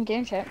know, he's in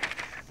game chat.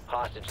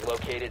 Hostage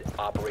located.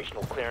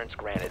 Operational clearance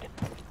granted.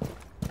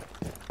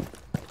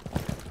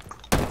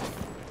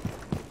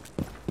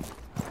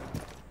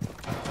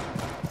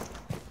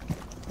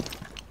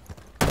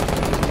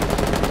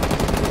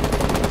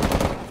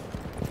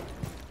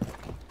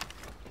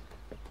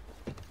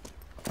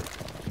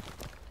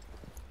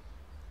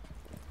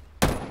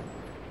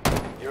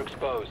 You're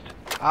exposed.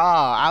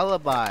 Ah,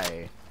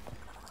 alibi.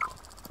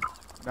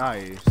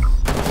 Nice.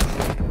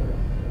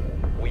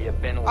 We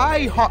have been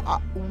eliminated.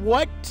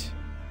 What?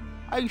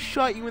 I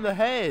shot you in the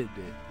head.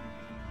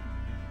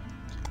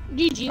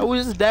 GG. That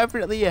was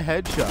definitely a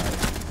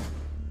headshot.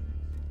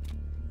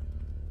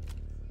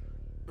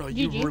 Oh,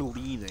 you GG. were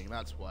leaning.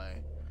 That's why.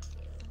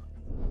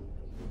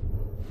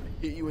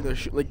 I hit you with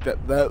a like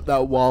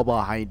that wall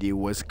behind you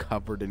was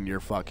covered in your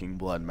fucking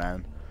blood,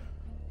 man.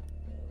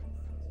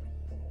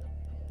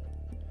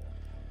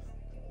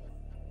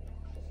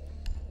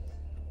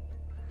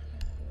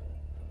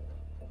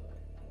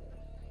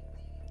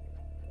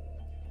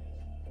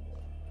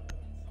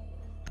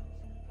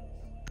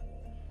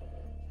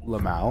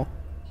 Lamau?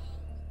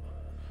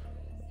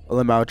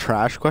 Lamau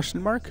trash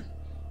question mark?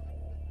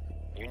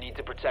 You need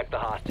to protect the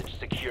hostage.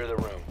 Secure the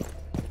room.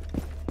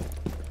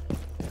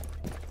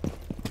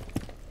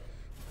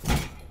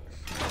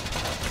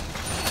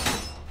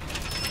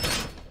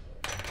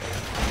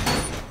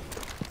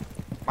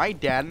 My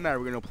dad and I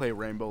were gonna play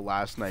Rainbow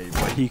last night,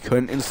 but he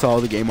couldn't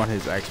install the game on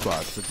his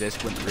Xbox. The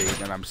disc went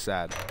read, and I'm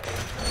sad.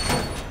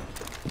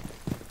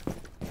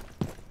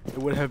 It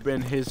would have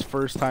been his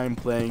first time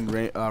playing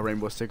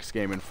Rainbow Six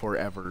game in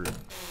forever.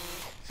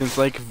 Since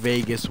like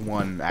Vegas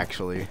 1,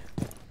 actually.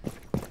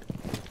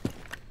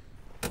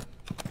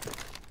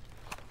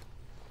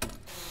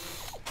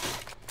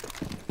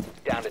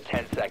 Down to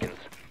 10 seconds.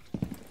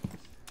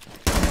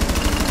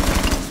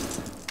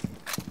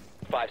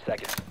 5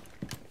 seconds.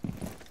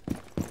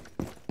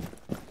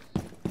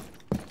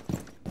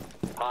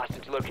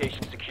 Hostage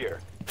location secure.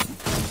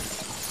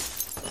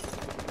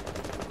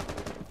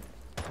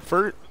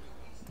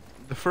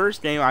 The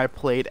first game I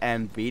played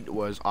and beat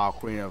was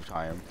Ocarina of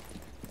Time.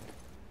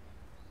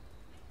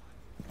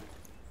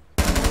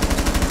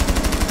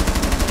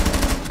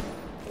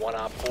 One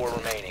op 4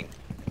 remaining.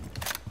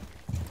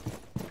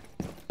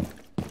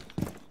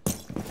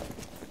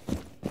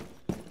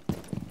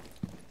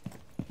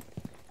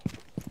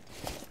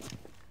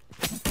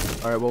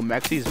 Alright, well,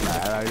 Mexi's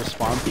mad. I just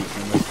spawn peeked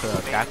him with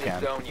cat Remain in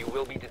cam, this zone, you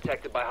will be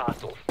detected by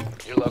hostiles.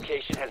 Your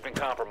location has been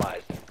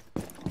compromised.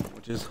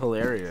 which is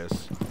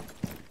hilarious.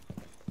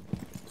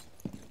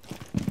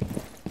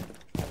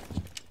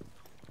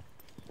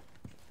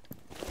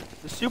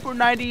 The Super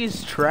 90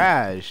 is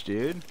trash,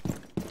 dude.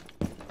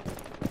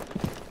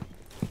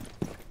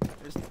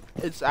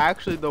 It's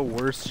actually the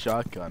worst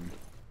shotgun.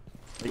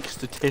 Like,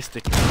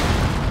 statistically.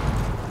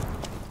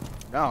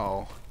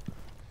 No.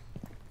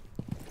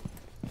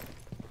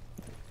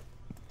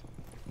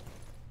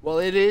 Well,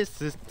 it is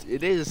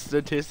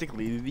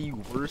statistically the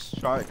worst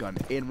shotgun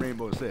in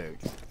Rainbow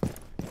Six.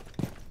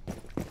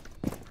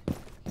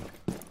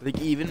 Like,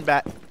 even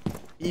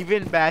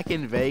back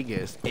in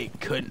Vegas,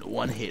 it couldn't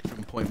one hit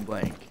from point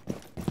blank.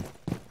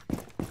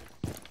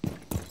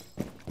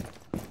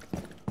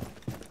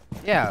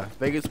 Yeah,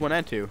 Vegas 1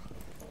 and 2.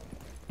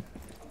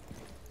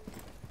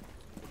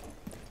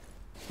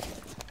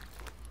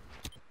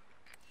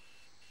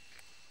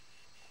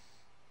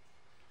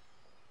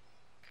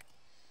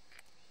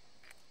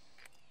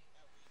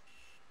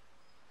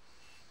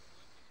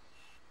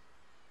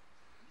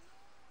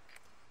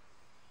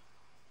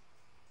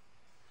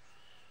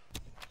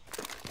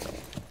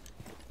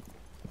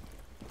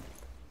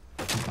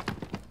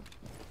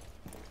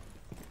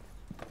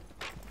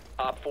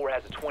 Op 4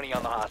 has a 20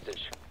 on the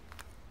hostage.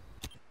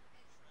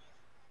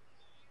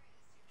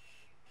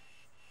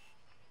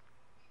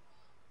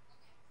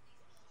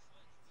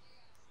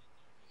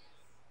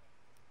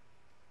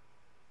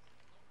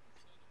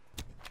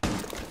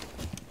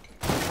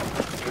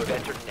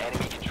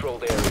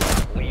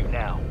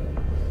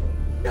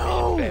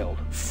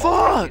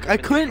 Fuck!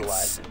 have been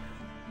neutralized.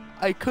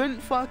 I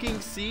couldn't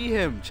fucking see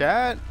him,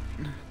 chat.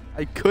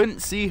 I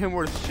couldn't see him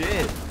worth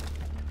shit.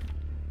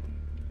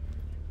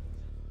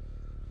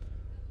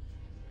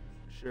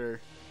 Sure.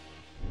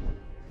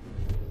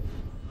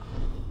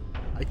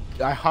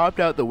 I hopped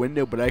out the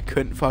window, but I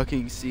couldn't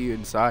fucking see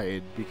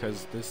inside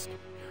because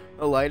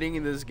the lighting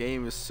in this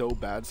game is so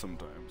bad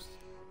sometimes.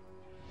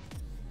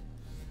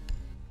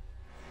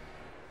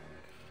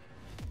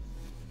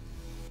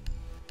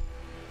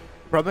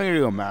 Probably gonna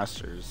go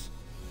Masters.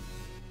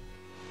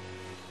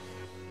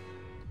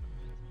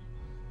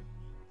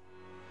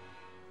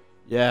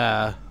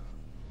 Yeah.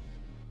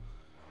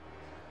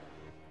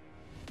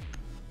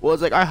 Well,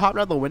 it's like I hopped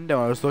out the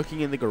window. I was looking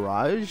in the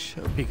garage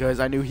because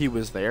I knew he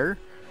was there.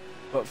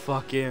 But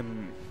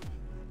fucking...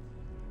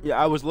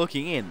 Yeah, I was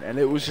looking in and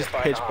it was just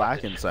pitch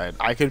black inside.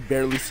 I could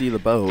barely see the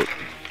boat.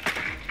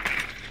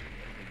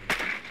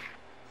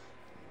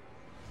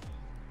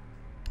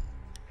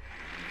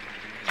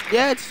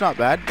 Yeah, it's not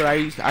bad, but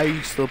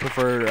I still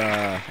prefer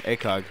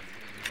ACOG.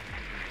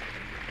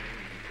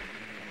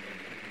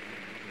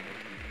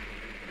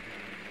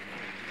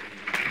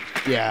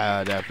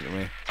 Yeah,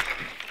 definitely.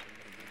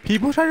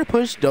 People try to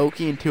push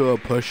Doki into a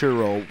pusher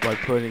role by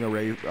putting a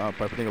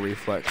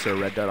reflex or a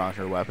red dot on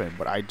her weapon,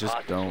 but I just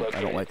don't.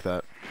 I don't like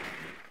that.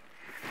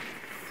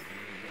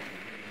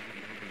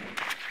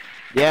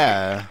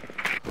 Yeah.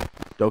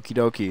 Doki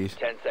Doki.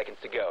 10 seconds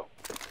to go.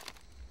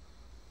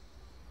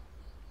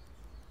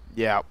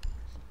 Yeah.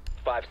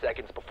 5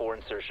 seconds before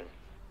insertion.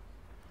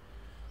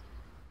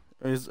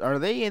 Are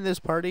they in this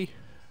party?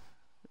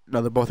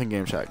 No, they're both in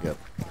game chat. Yep.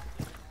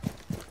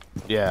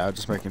 Yeah,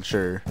 just making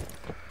sure.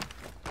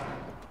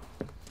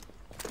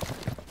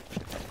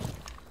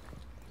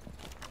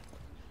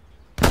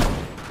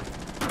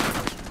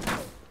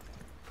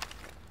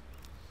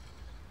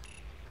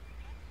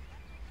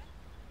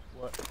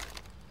 What?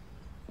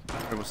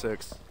 Number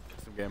 6.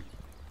 Some game.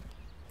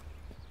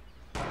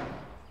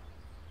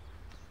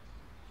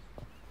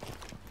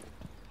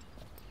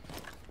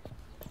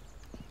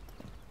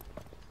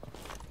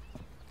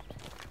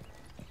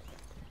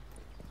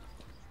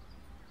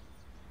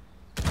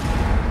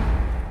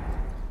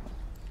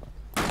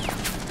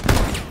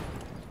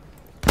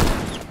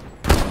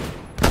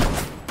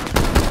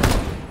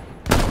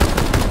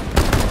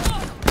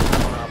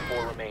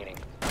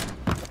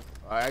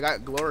 I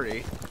got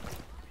Glory.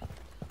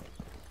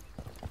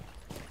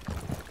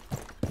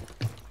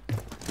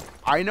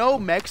 I know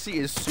Mexi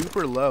is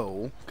super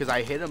low because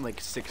I hit him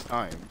like 6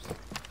 times.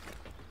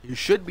 You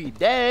should be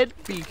dead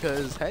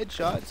because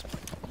headshots.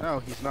 No,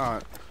 he's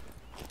not.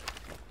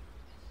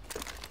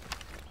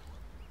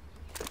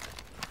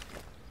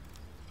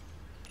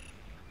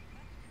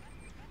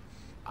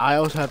 I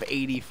also have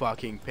 80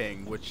 fucking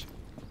ping, which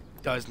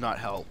does not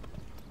help.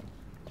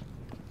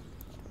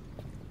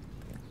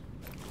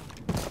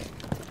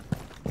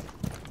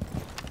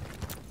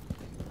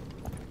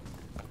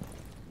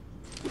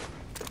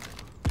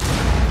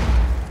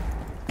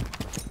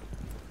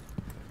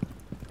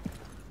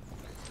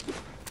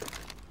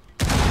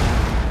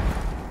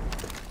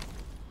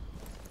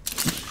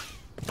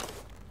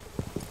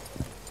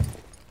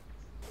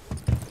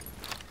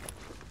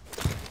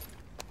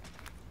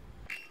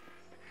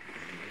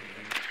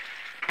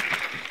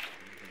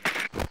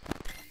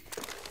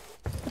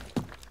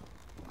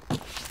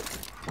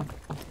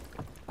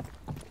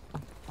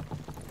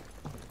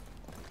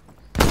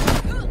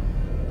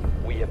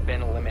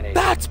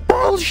 That's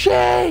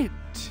bullshit!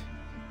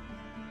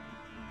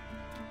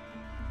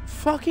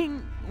 Fucking,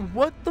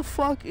 what the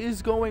fuck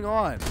is going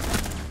on?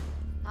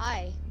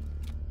 Hi.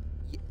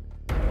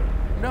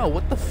 No,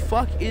 what the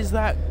fuck is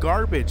that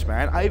garbage,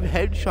 man? I've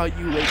headshot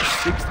you like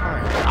 6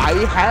 times.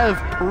 I have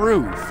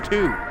proof,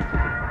 too.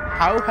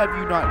 How have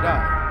you not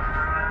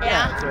died?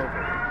 Yeah. It's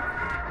over.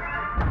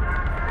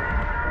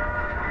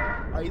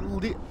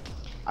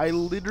 I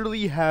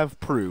literally have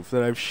proof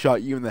that I've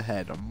shot you in the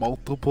head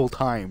multiple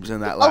times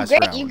in that last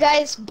round. Oh, great. You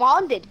guys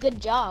bonded. Good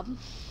job.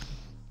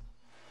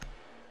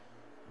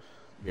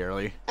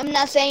 Barely. I'm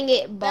not saying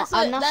it,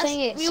 I'm not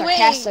saying it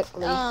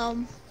sarcastically.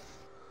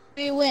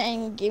 We went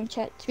in game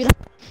chat. Yeah,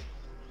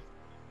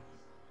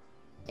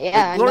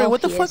 Wait, Glory, I know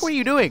what the he fuck is. were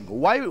you doing?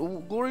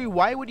 Glory,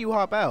 why would you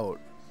hop out?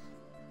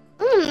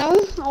 I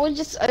don't know.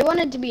 I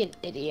wanted to be an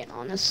idiot,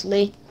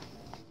 honestly.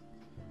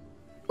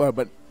 Oh,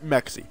 but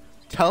Mexi,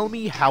 tell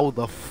me how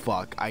the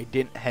fuck I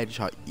didn't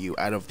headshot you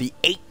out of the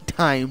 8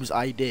 times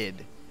I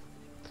did.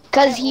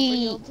 Cause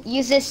he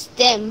uses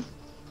stim.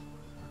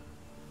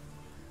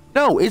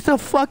 No, it's a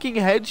fucking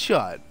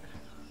headshot.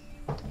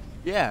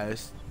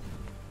 Yes.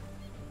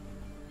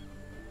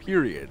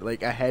 Period.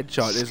 Like a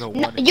headshot is a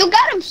No, one. you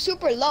got him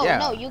super low. Yeah.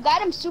 No, you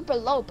got him super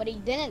low, but he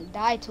didn't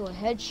die to a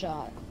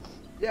headshot.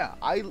 Yeah,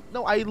 I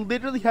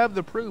literally have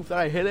the proof that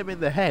I hit him in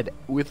the head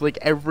with like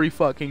every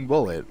fucking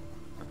bullet.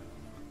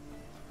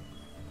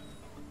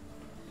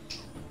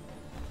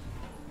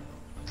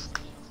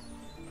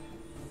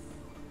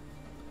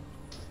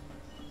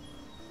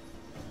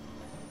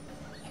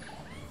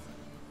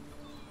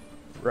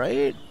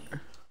 Right?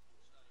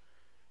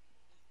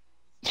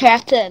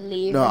 have to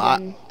leave. No,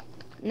 again.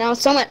 No,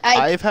 someone.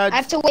 I I've had.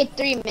 have to wait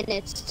 3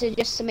 minutes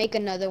to make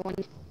another one.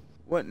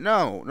 What?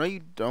 No, no,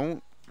 you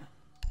don't.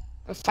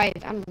 Or 5. I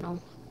don't know.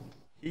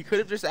 He could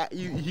have just.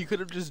 He could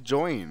have just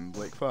joined.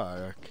 Like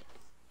fuck.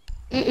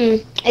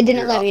 It didn't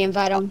Here, let me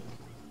invite him.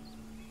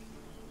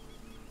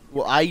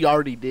 Well, I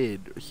already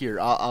did. Here,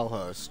 I'll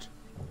host.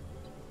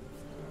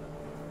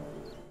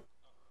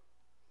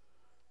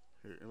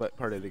 Here, let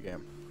part of the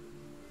game.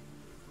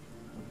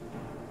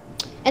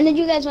 And then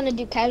you guys want to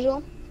do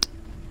casual?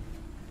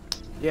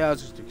 Yeah, I'll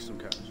just do some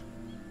catch.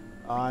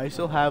 I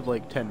still have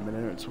like 10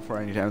 minutes before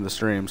I need to end the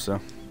stream, so.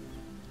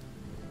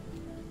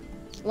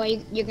 Well,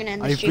 you're gonna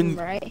end the I've stream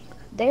been- right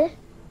there.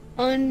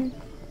 And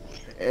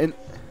Yeah,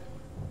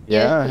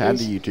 yeah, it and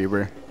is. a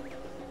YouTuber.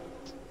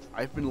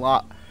 I've been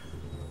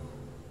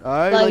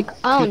I Like, like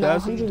I don't know,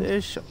 2,000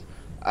 ish.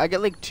 I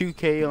get like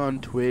 2K on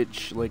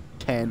Twitch, like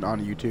 10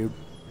 on YouTube.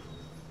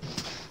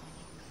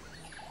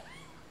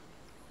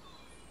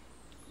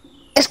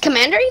 Is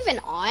Commander even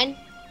on?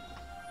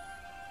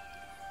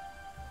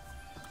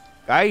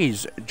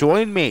 Guys,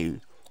 join me.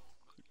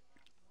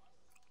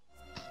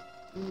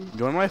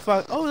 Join my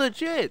Oh,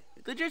 legit!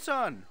 Legit's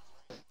on.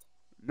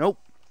 Nope.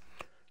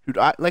 Dude,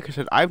 like I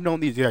said, I've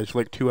known these guys for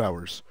like 2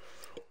 hours.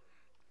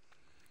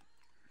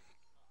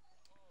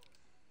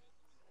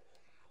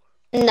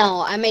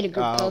 No, I made a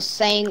group Oh. post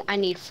saying I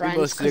need friends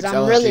Rainbow because Six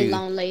I'm really LFG.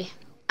 lonely.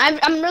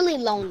 I'm really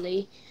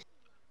lonely.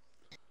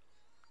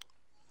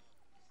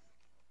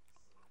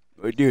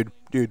 Wait, dude.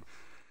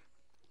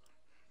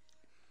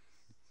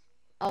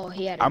 Oh,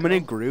 he had. I'm in a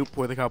group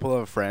with a couple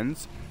of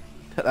friends.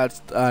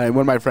 That's one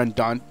of my friend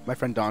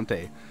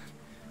Dante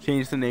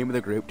changed the name of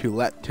the group to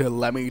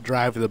let me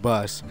drive the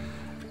bus,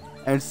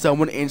 and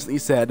someone instantly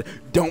said,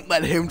 "Don't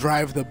let him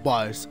drive the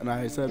bus," and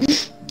I said,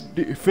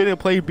 "Finna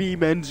play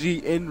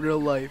BeamNG in real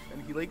life,"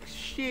 and he like,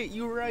 "Shit,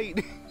 you're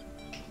right."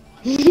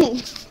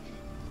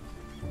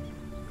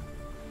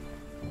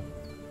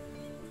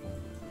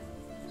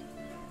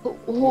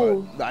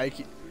 Ooh. What,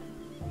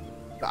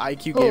 the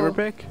IQ gamer Who?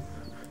 pick?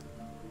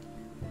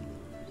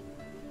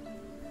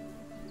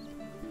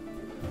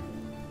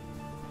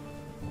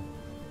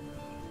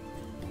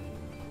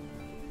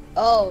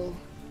 Oh.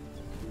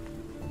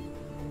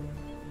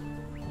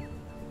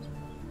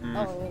 Mm.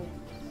 Oh.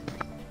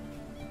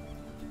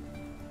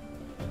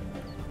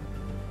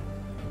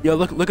 Yo,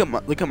 look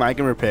at my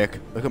gamer pick.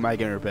 Look at my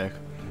gamer pick.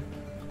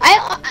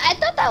 I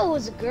thought that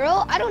was a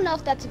girl. I don't know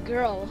if that's a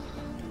girl.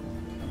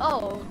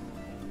 Oh.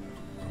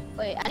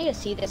 Wait, I need to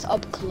see this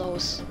up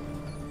close.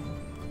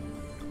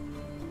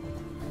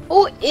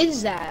 Who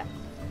is that?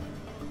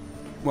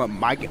 What,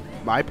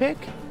 my pick?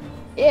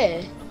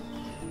 Yeah.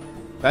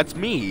 That's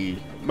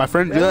me. My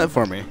friend did Really? that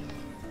for me.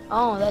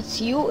 Oh,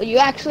 that's you. You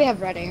actually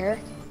have red hair.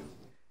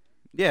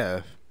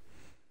 Yeah.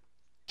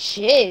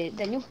 Shit.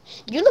 Then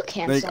you look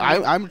handsome.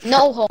 I'm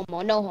no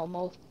homo. No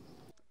homo.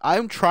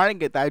 I'm trying to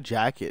get that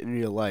jacket in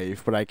real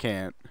life, but I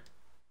can't.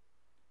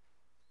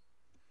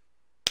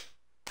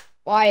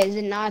 Why is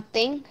it not a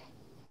thing?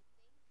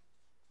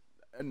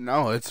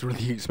 No, it's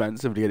really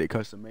expensive to get it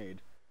custom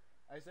made.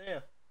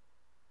 Isaiah.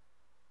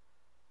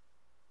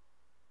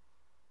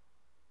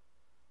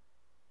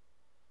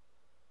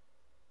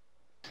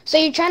 So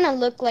you're trying to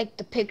look like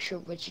the picture.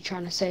 What you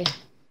trying to say?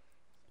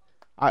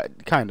 I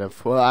kind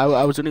of. Well,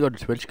 I was gonna go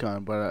to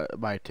TwitchCon, but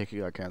my ticket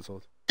got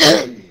canceled.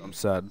 I'm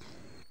sad.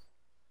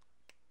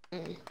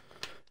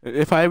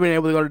 If I had been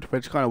able to go to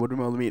TwitchCon, I would have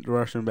been able to meet the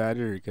Russian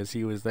Badger because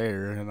he was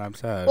there, and I'm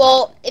sad.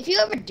 Well, if you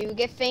ever do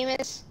get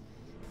famous,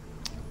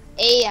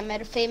 I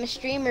met a famous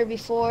streamer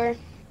before.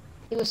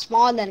 He was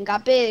small and then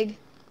got big.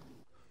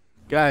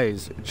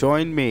 Guys,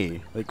 join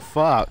me. Like,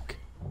 fuck.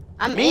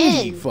 I'm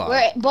Me, in. fuck.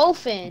 We're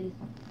both in.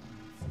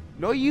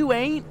 No, you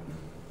ain't.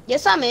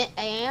 Yes, I'm in.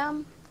 I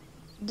am.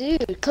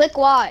 Dude, click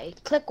Y.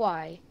 Click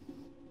Y.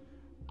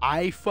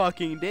 I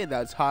fucking did.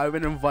 That's how I've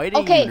been inviting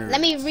Okay, you. let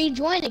me nerds.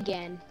 rejoin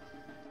again.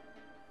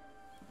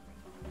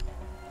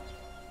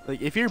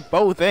 Like, if you're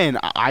both in,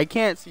 I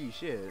can't see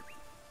shit.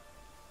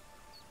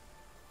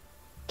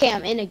 Okay,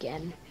 I'm in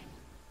again.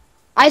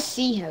 I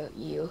see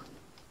you.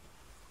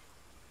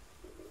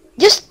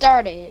 Just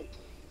start it.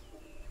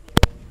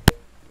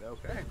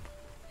 Okay.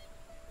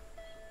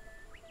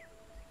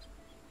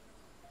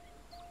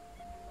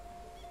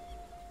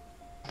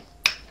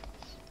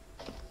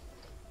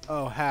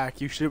 Oh,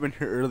 hack, you should have been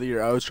here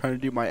earlier. I was trying to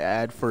do my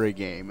ad for a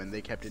game, and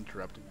they kept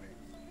interrupting me.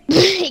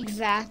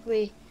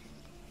 Exactly.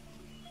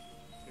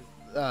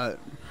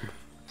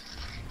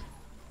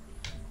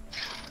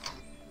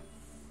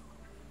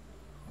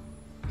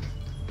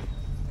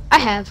 I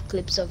have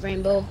clips of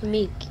Rainbow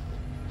Meek.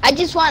 I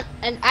just want,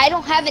 and I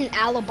don't have an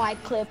alibi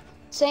clip.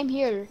 Same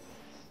here.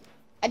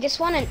 I just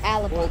want an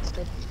alibi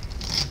clip.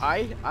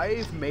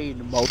 I've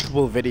made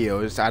multiple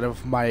videos out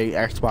of my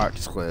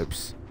Xbox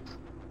clips.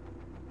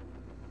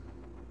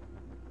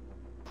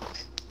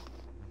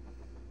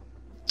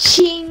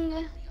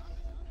 Ching.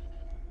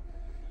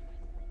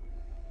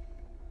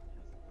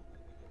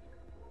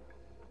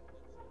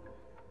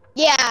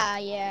 Yeah.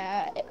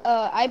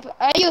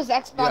 I use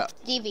Xbox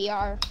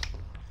DVR.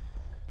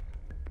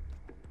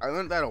 I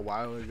learned that a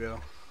while ago.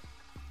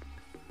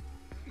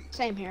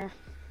 Same here.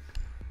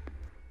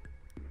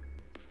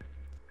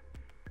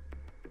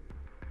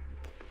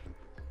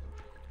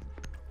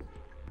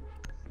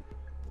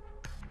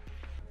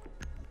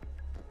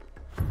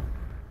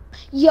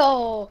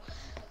 Yo,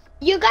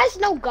 you guys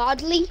know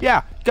Godly?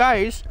 Yeah,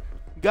 guys,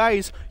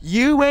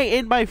 you ain't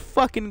in my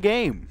fucking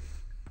game.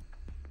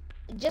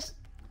 Just,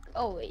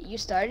 oh wait, you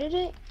started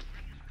it?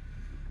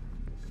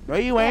 No,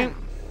 you ain't.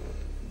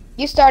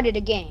 You started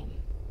a game.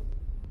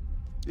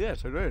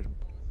 Yes, I did.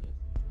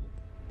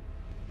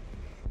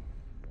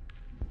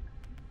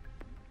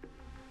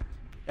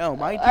 Yo,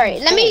 my All right,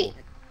 team's let me.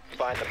 full.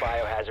 Find the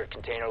biohazard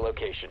container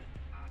location.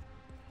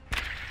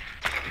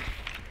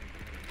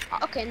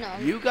 Okay, no.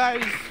 You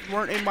guys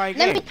weren't in my Let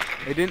game. me-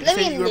 It didn't let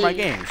say me you were in my leave.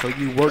 game, so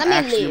you weren't Let me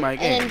actually leave in my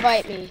game. and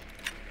invite me.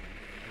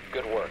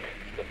 Good work.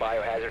 The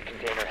biohazard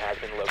container has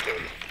been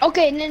located.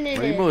 Okay, no.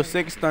 Rainbow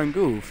Six done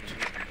goofed.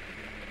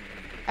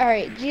 All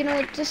right, you know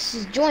what?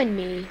 Just join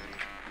me.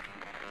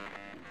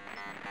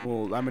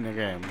 Well, I'm in the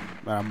game.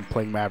 I'm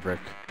playing Maverick.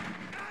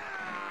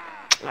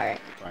 All right.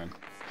 Fine.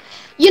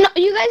 You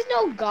guys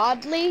know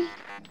Godly?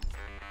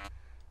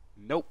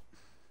 Nope.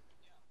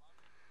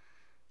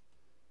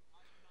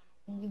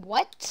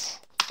 What?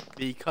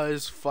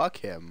 Because fuck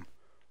him.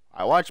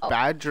 I watch Oh.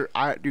 Badger.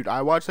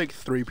 I watch like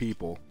 3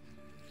 people.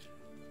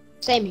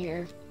 Same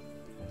here.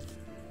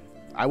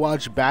 I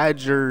watch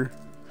Badger.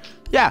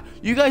 Yeah,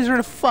 you guys are in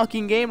a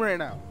fucking game right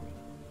now.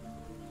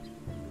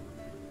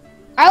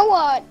 I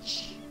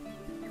watch.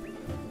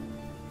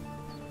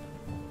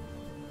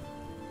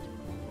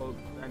 Well,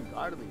 and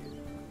Godly.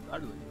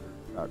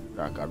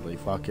 Not Godly.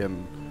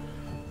 Fucking.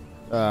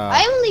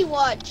 I only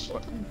watch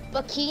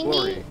Bikini.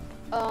 Glory.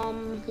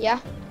 Yeah.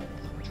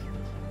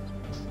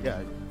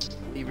 Yeah.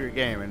 Leave your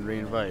game and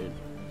reinvite.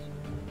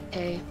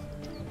 Okay.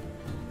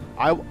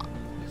 I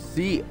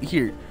see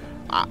here.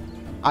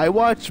 I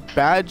watch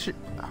Badger.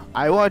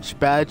 I watch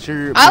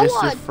Badger, I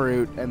Mr. watch-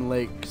 Fruit, and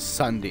like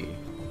Sunday.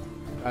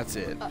 That's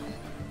it.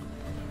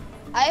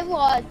 I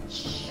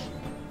watch.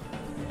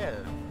 Yeah.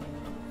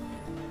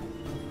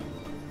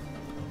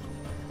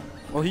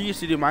 Well, he used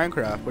to do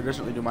Minecraft, but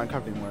doesn't really do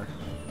Minecraft anymore.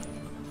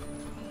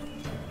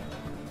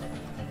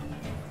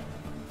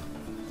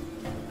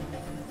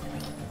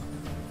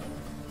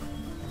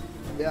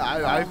 Yeah,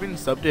 I've been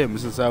subbed to him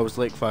since I was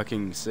like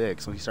fucking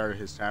 6 when he started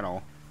his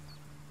channel.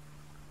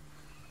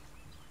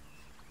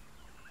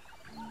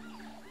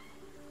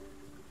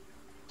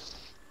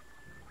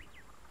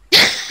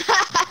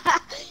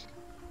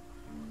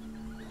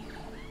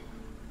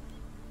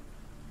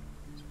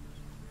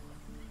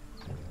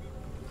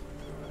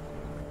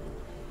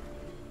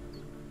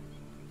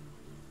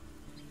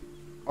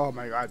 Oh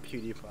my god,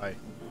 PewDiePie.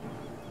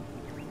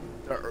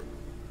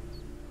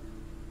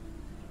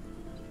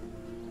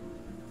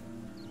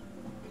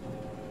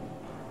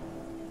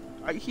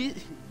 He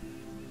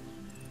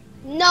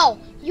No,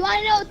 you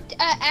wanna know?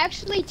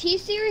 Actually, T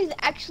Series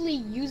actually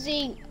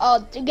using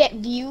to get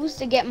views,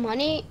 to get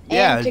money.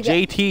 yeah, and to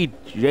get,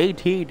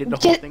 JT did the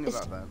whole thing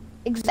about that.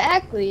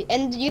 exactly,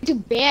 and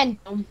YouTube banned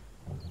them.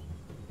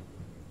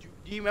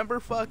 Do you remember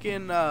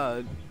fucking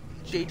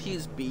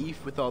JT's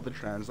beef with all the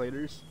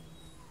translators?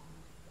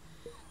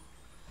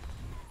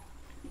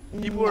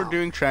 People were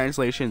doing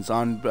translations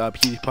on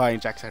PewDiePie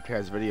and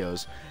Jacksepticeye's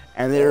videos,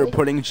 and they were Really?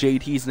 putting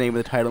JT's name in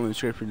the title and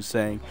description,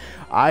 saying,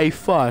 "I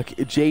fuck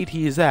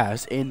JT's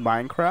ass in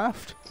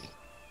Minecraft."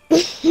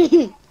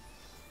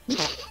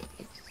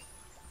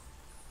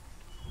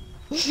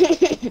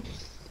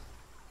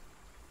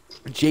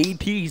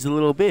 JT's a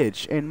little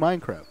bitch in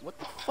Minecraft. What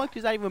the fuck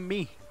does that even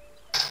mean?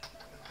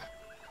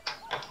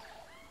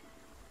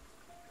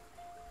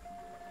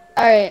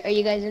 All right, are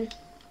you guys in?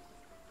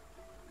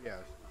 Yeah.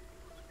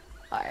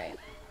 All right,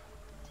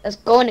 let's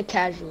go into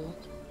casual.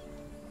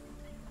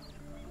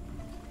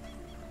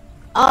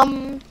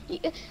 Honestly,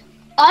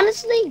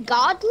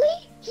 Godly,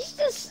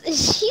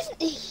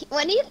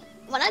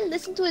 when I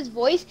listen to his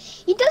voice,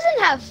 he doesn't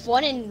have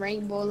fun in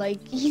Rainbow.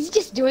 Like, he's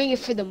just doing it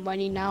for the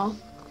money now.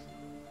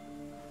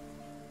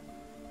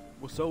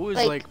 Well, so is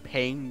Like- like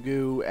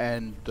Pangu,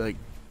 and like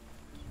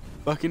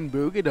fucking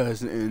Booga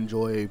doesn't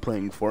enjoy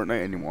playing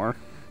Fortnite anymore.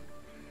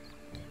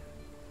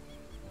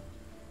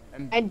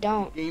 And I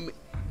don't. game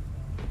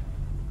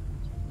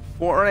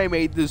Fortnite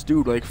made this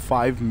dude like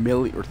 $5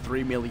 million or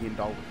 $3 million,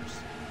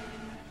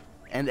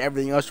 and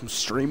everything else from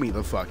streaming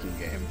the fucking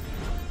game.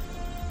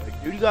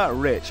 Like, dude got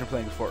rich from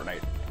playing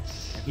Fortnite,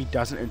 and he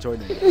doesn't enjoy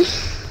the game.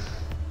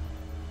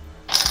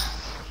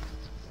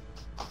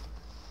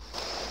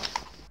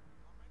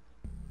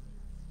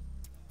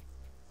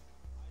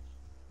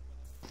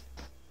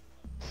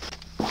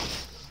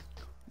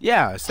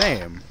 Yeah,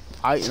 same.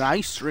 I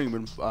stream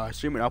and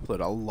upload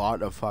a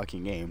lot of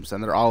fucking games,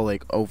 and they're all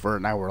like over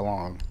an hour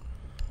long.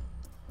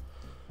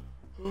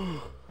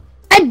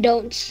 I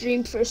don't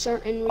stream for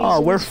certain reasons.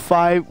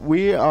 Oh,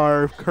 we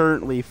are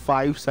currently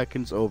 5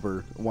 seconds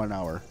over 1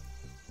 hour.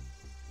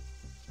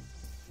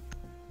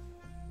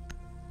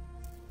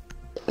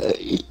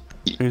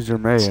 Who's your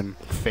main?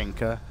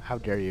 Finka, how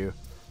dare you?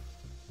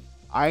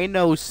 I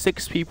know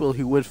 6 people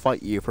who would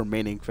fight you for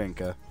maining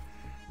Finka.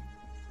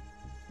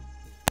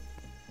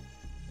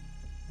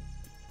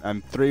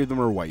 And 3 of them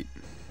are white.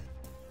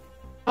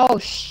 Oh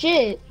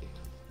shit.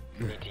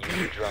 You need to use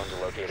your drone to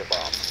locate a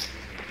bomb.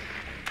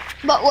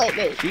 But wait.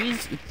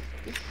 Jeez.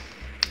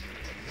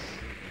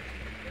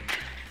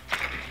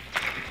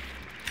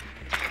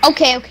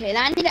 Okay,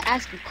 now I need to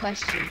ask a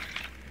question.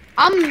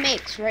 I'm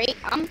mixed, right?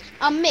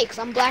 I'm mixed,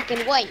 I'm black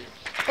and white.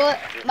 But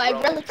my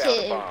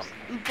relatives,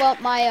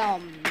 but my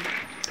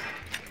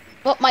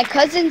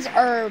cousins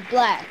are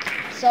black.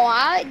 So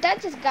that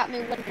just got me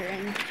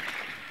wondering.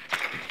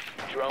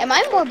 Drone Am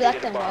I more black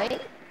located than a bomb.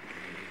 white?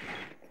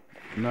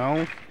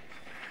 No.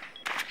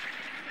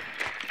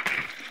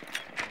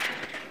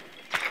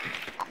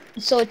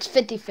 So it's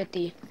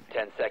 50-50.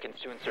 10 seconds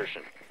to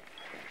insertion.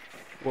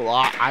 Well,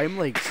 I'm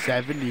like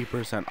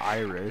 70%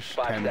 Irish,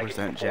 5 seconds 10%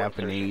 before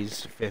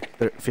Japanese,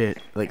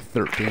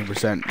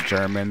 13%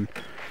 German.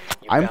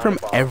 You I'm found from a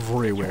bomb.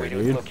 everywhere, Make your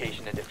way to its dude.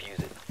 location and defuse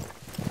it.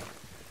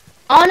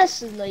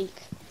 Honestly, like,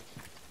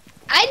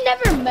 I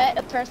never met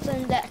a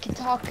person that can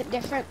talk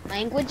different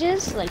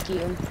languages like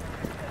you.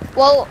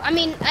 Well, I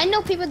mean, I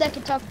know people that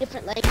can talk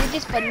different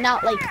languages, but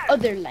not like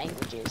other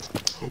languages.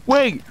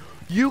 Wait,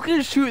 you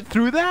can shoot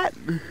through that?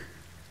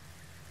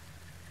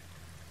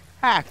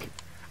 Hack.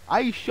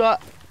 I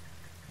shot.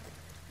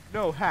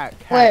 No, hack.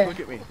 Where? Look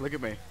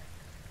at me.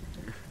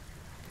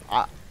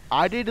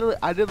 I did a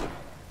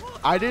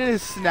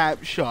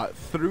snapshot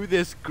through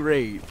this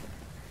grate.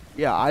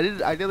 Yeah, I did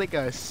like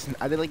a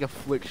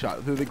flick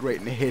shot through the grate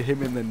and hit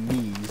him in the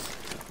knees.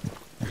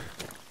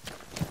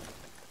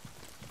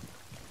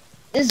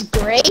 Is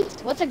great?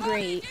 What's a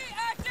great?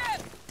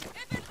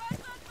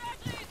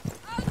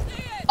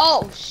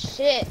 Oh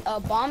shit, a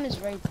bomb is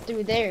right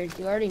through there.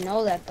 You already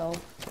know that though.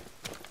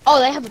 Oh,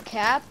 they have a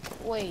cap?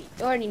 Wait,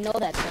 you already know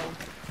that though.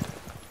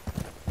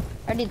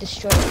 I already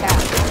destroyed the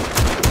cap.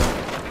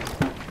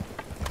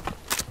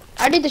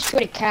 I already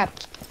destroyed a cap.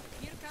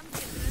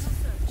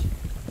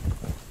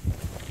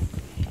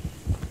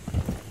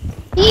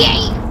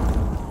 Yay!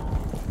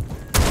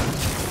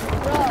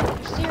 Bro,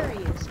 you're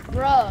serious.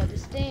 Bro,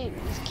 this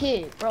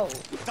kid, bro.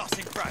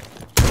 Tossing frag.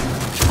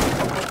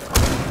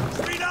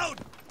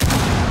 Reload.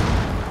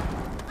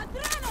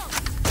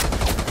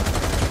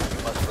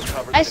 You must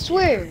recover I the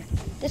swear,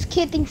 this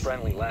kid thinks.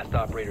 friendly last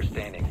operator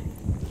standing.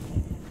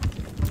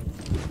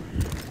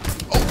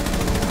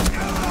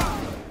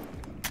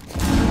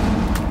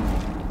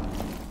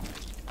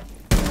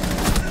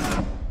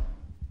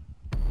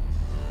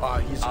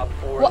 He's Op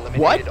 4 What?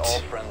 eliminated What? all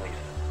friendlies.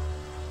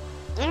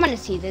 I'm gonna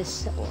see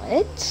this.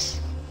 What?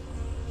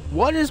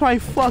 What is my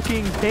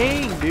fucking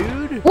ping,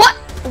 dude? What?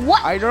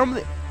 What?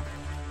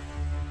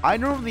 I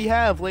normally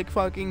have like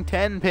fucking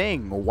 10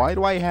 ping. Why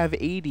do I have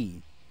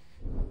 80?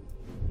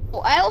 Oh,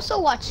 I also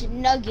watch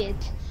Nugget.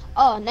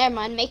 Oh, never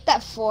mind. Make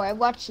that 4. I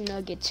watch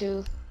Nugget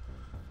too.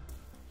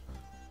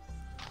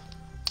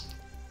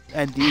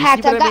 And do you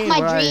Hacked, see what I I got mean my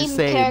when I dream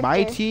say my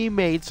character.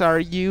 teammates are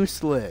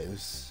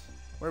useless?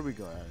 Where are we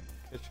going?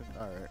 Kitchen.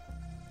 All right.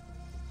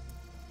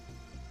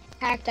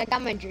 Hacked. I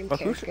got my dream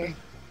But who should- character.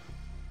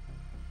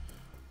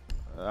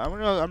 I'm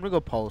gonna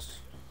go pulse.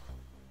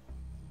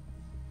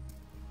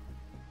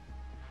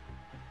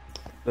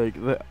 Like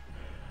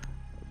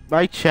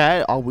my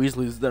chat always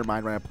loses their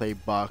mind when I play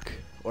Buck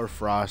or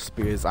Frost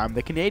because I'm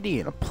the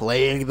Canadian. I'm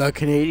playing the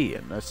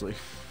Canadian. That's like.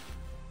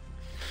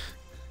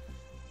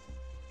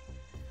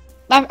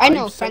 I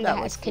know a I've said friend that,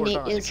 that like, has 4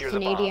 times. is Secure the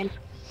Canadian.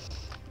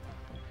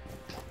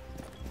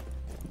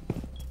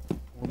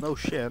 Well, no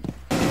shit.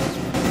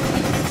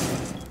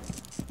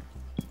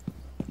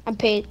 I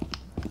pay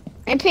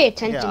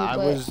attention, Yeah, I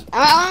but was-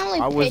 I only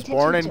I pay was attention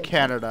born in to-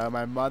 Canada.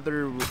 My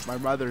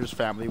mother's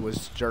family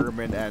was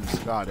German and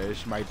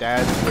Scottish. My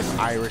dad was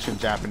Irish and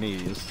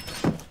Japanese.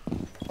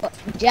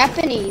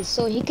 Japanese,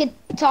 so he could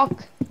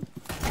talk.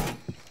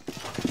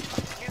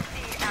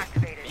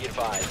 Be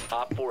advised,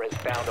 Op 4 has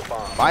found a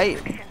bomb.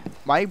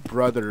 My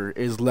brother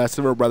is less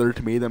of a brother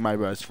to me than my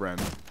best friend.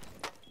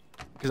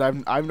 Because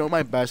I've known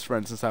my best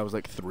friend since I was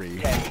like 3,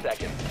 10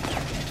 seconds.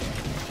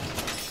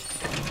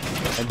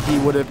 and he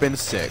would have been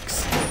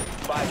 6.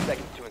 5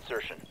 seconds to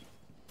insertion.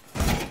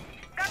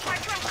 Got my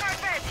trump card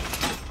ready.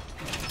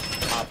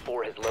 Op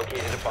 4 has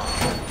located a bomb.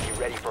 Be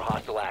ready for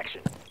hostile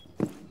action.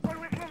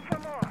 Always room for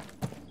more.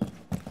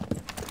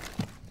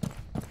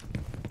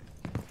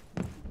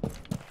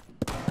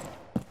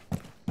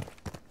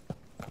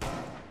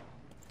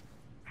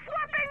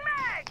 Swapping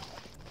mag.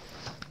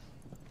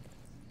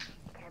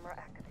 Camera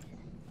activated.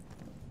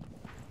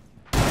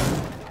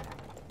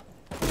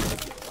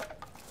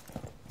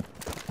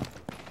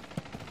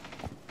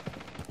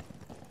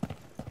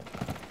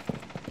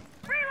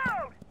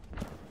 Reload.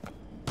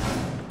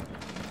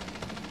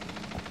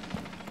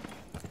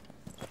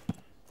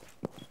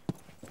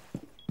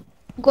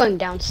 I'm going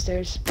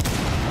downstairs.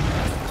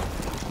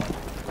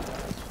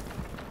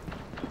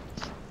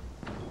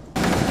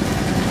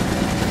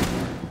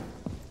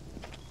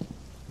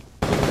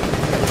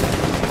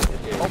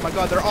 Oh my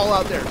god, they're all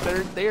out there.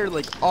 They're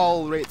like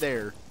all right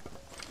there.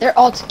 They're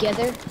all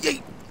together.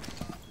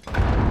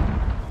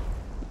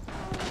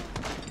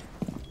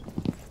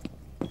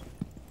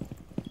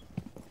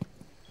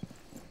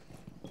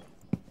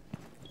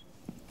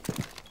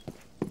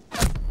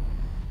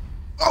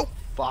 Oh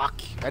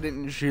fuck! I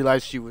didn't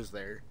realize she was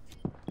there.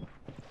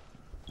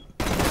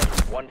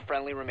 One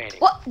friendly remaining.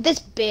 What? This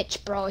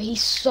bitch, bro.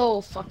 He's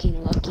so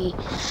fucking lucky.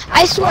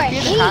 I swear, I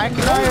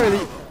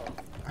hate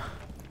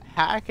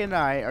Hack and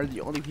I are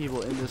the only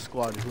people in this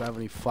squad who have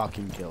any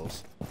fucking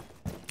kills.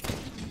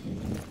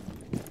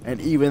 And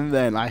even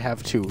then, I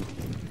have 2.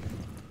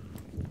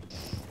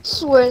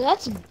 Swear,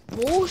 that's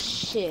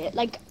bullshit.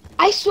 Like,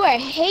 I swear,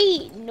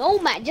 hey,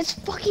 Nomad, just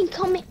fucking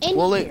come in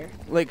Well, here.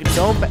 like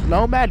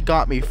Nomad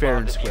got me fair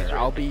and square.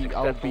 I'll be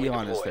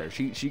honest there.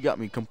 She got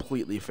me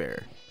completely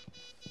fair.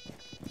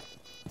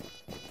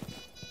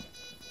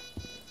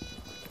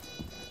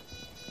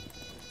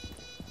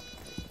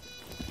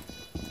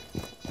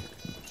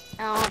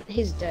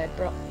 He's dead,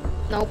 bro.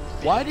 Nope.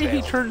 Why did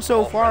he turn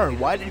so far?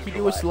 Why did he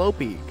do a slow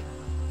peek?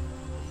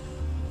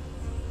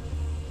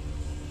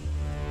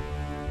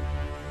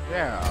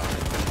 Yeah.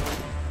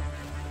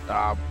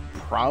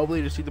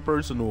 Probably to see the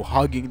person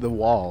hugging the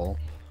wall.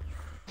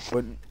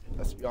 But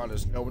let's be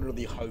honest, no one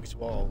really hugs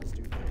walls,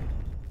 do they?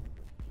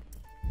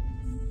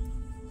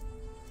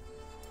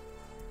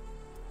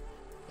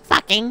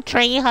 Fucking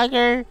tree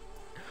hugger.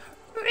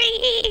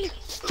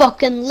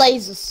 Fucking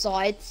laser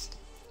sights.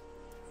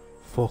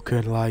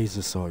 Fucking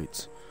laser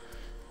sights.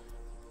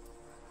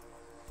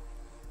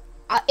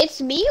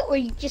 It's me, or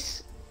you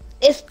just...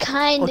 It's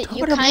kind of... top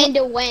You of the kind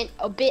of went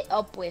a bit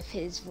up with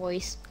his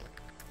voice.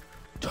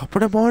 Top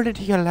of the morning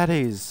to you,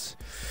 laddies.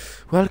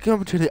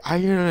 Welcome to the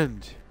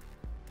Ireland.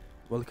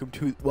 Welcome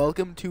to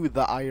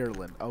the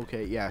Ireland.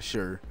 Okay, yeah,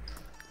 sure.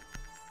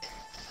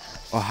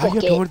 Oh, how Fuck you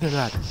it. doing there,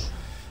 lad?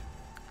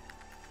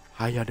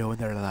 How you doing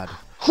there, lad?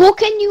 Who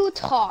can you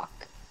talk?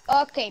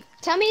 Okay,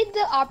 tell me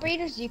the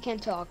operators you can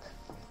talk.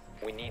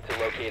 We need to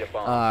locate a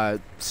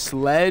bomb.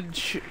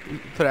 Sledge,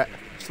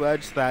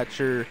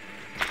 Thatcher,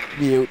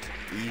 Mute,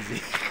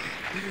 easy.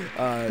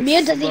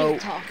 Mia doesn't even Smoke,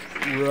 talk.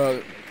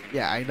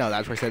 Yeah, I know.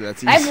 That's why I said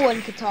that's easy.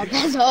 Everyone can talk.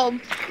 That's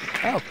home.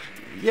 Oh,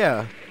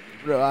 yeah.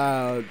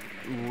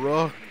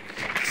 Rook,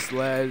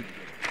 Sled.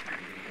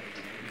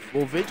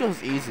 Well,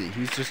 Vigil's easy.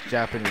 He's just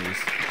Japanese.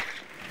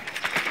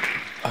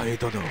 I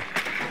don't know.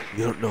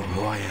 You don't know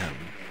who I am.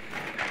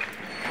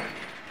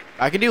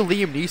 I can do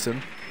Liam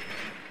Neeson.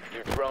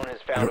 Your drone has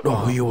I found a don't know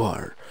who bomb. you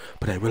are,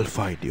 but I will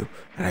find you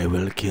and I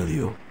will kill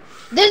you.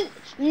 There's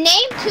name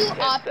 2 seconds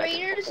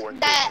operators before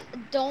that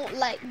don't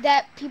like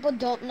that people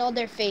don't know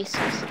their faces.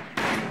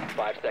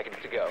 5 seconds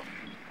to go.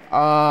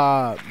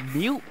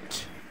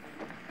 Mute.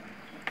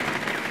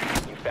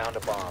 You found a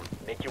bomb.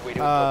 Make your way to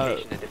its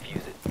location and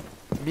defuse it.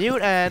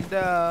 Mute and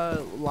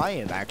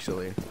Lion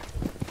actually.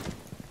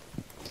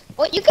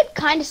 Well, you could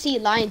kind of see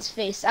Lion's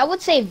face. I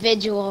would say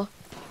Vigil.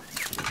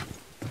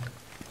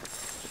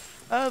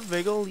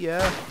 Vigil,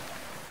 yeah.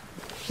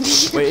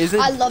 Wait, is it?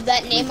 I love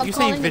that name. you I'm say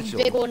calling him Vigil.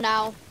 Vigil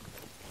now.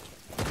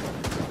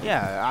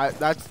 Yeah,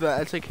 that's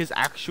like his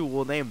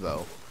actual name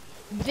though.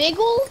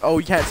 Vigil? Oh,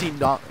 you can't see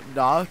Knock.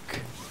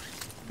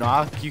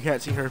 You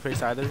can't see her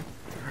face either.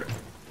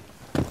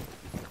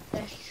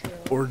 That's true.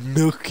 Or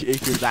Nook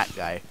if you're that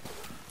guy.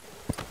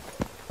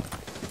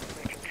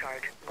 Taking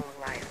charge. Going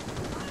live.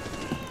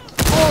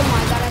 Oh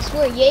my god, I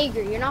swear,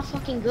 Jaeger, you're not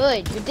fucking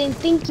good. You didn't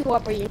think you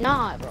up, or you're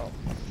not, bro.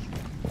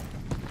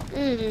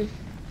 Starting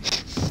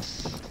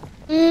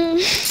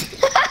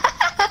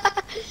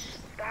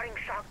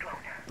shock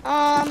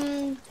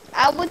drone.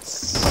 I would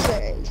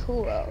say,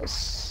 who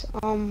else?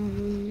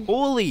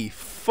 Holy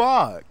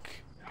fuck!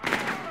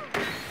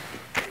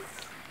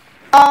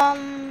 Drop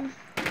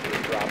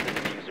the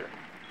diffuser.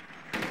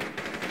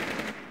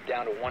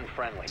 Down to one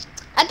friendly.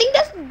 I think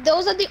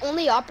those are the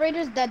only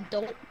operators that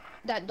don't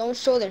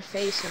show their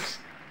faces.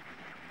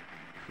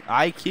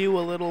 IQ a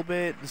little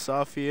bit,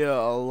 Sophia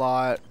a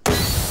lot.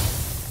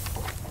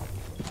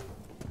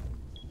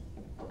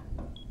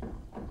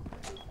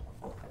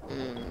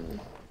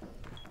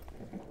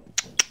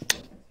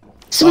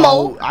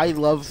 Smoke. Oh, I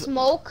love.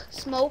 Smoke.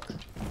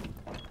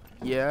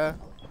 Yeah.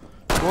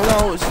 Well,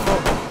 no,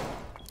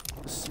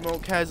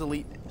 Smoke has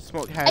elite.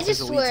 Smoke has. I just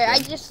his elite swear, I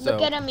skin, just so.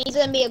 look at him, he's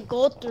gonna be a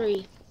gold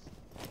 3.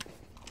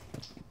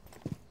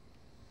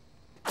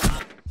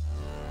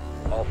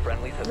 All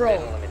friendlies have Bro.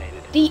 been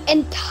eliminated. The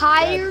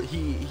entire Yeah,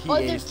 he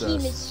other aced team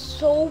us. is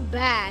so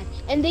bad,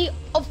 and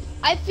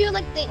I feel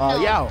like they.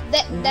 No, Yeah.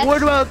 that's,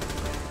 What about,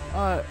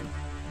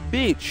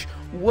 bitch?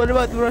 What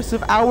about the rest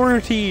of our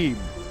team?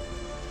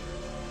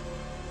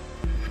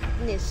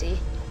 Let's see.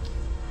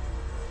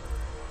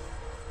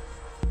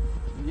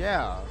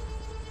 Yeah.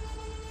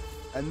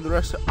 And the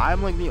rest,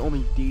 I'm like the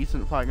only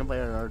decent fucking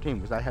player on our team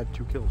because I had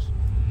 2 kills.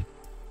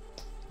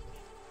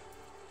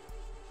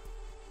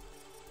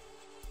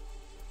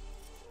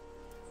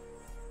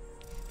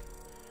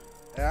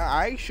 Yeah,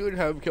 I should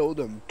have killed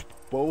him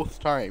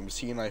both times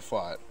he and I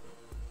fought.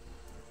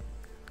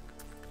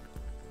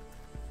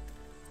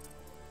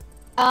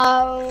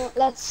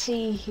 Let's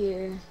see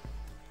here.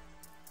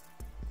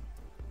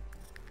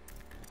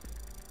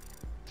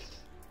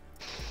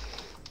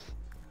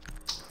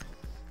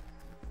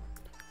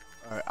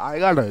 I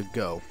gotta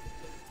go.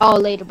 Oh,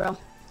 later, bro.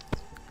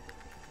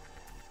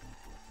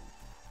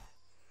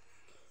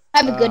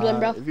 Have a good one,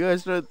 bro. If you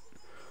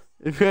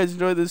guys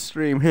enjoyed this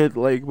stream, hit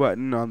like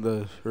button on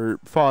the or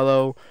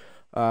follow.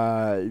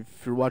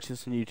 If you're watching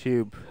this on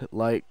YouTube,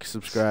 like,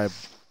 subscribe,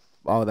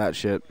 all that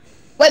shit.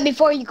 Wait,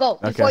 before you go,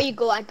 Okay.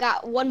 I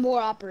got one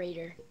more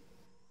operator.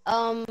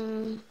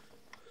 Kapikan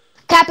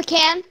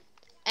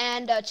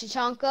and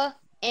Chichanka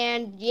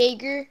and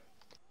Jaeger.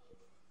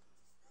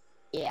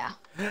 Yeah.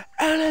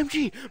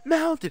 LMG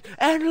mounted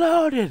and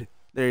loaded.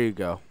 There you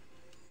go.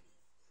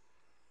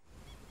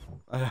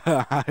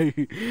 I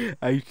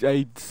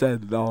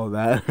said all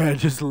that. I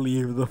just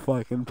leave the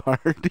fucking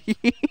party.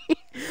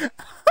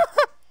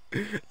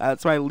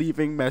 That's my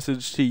leaving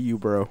message to you,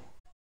 bro.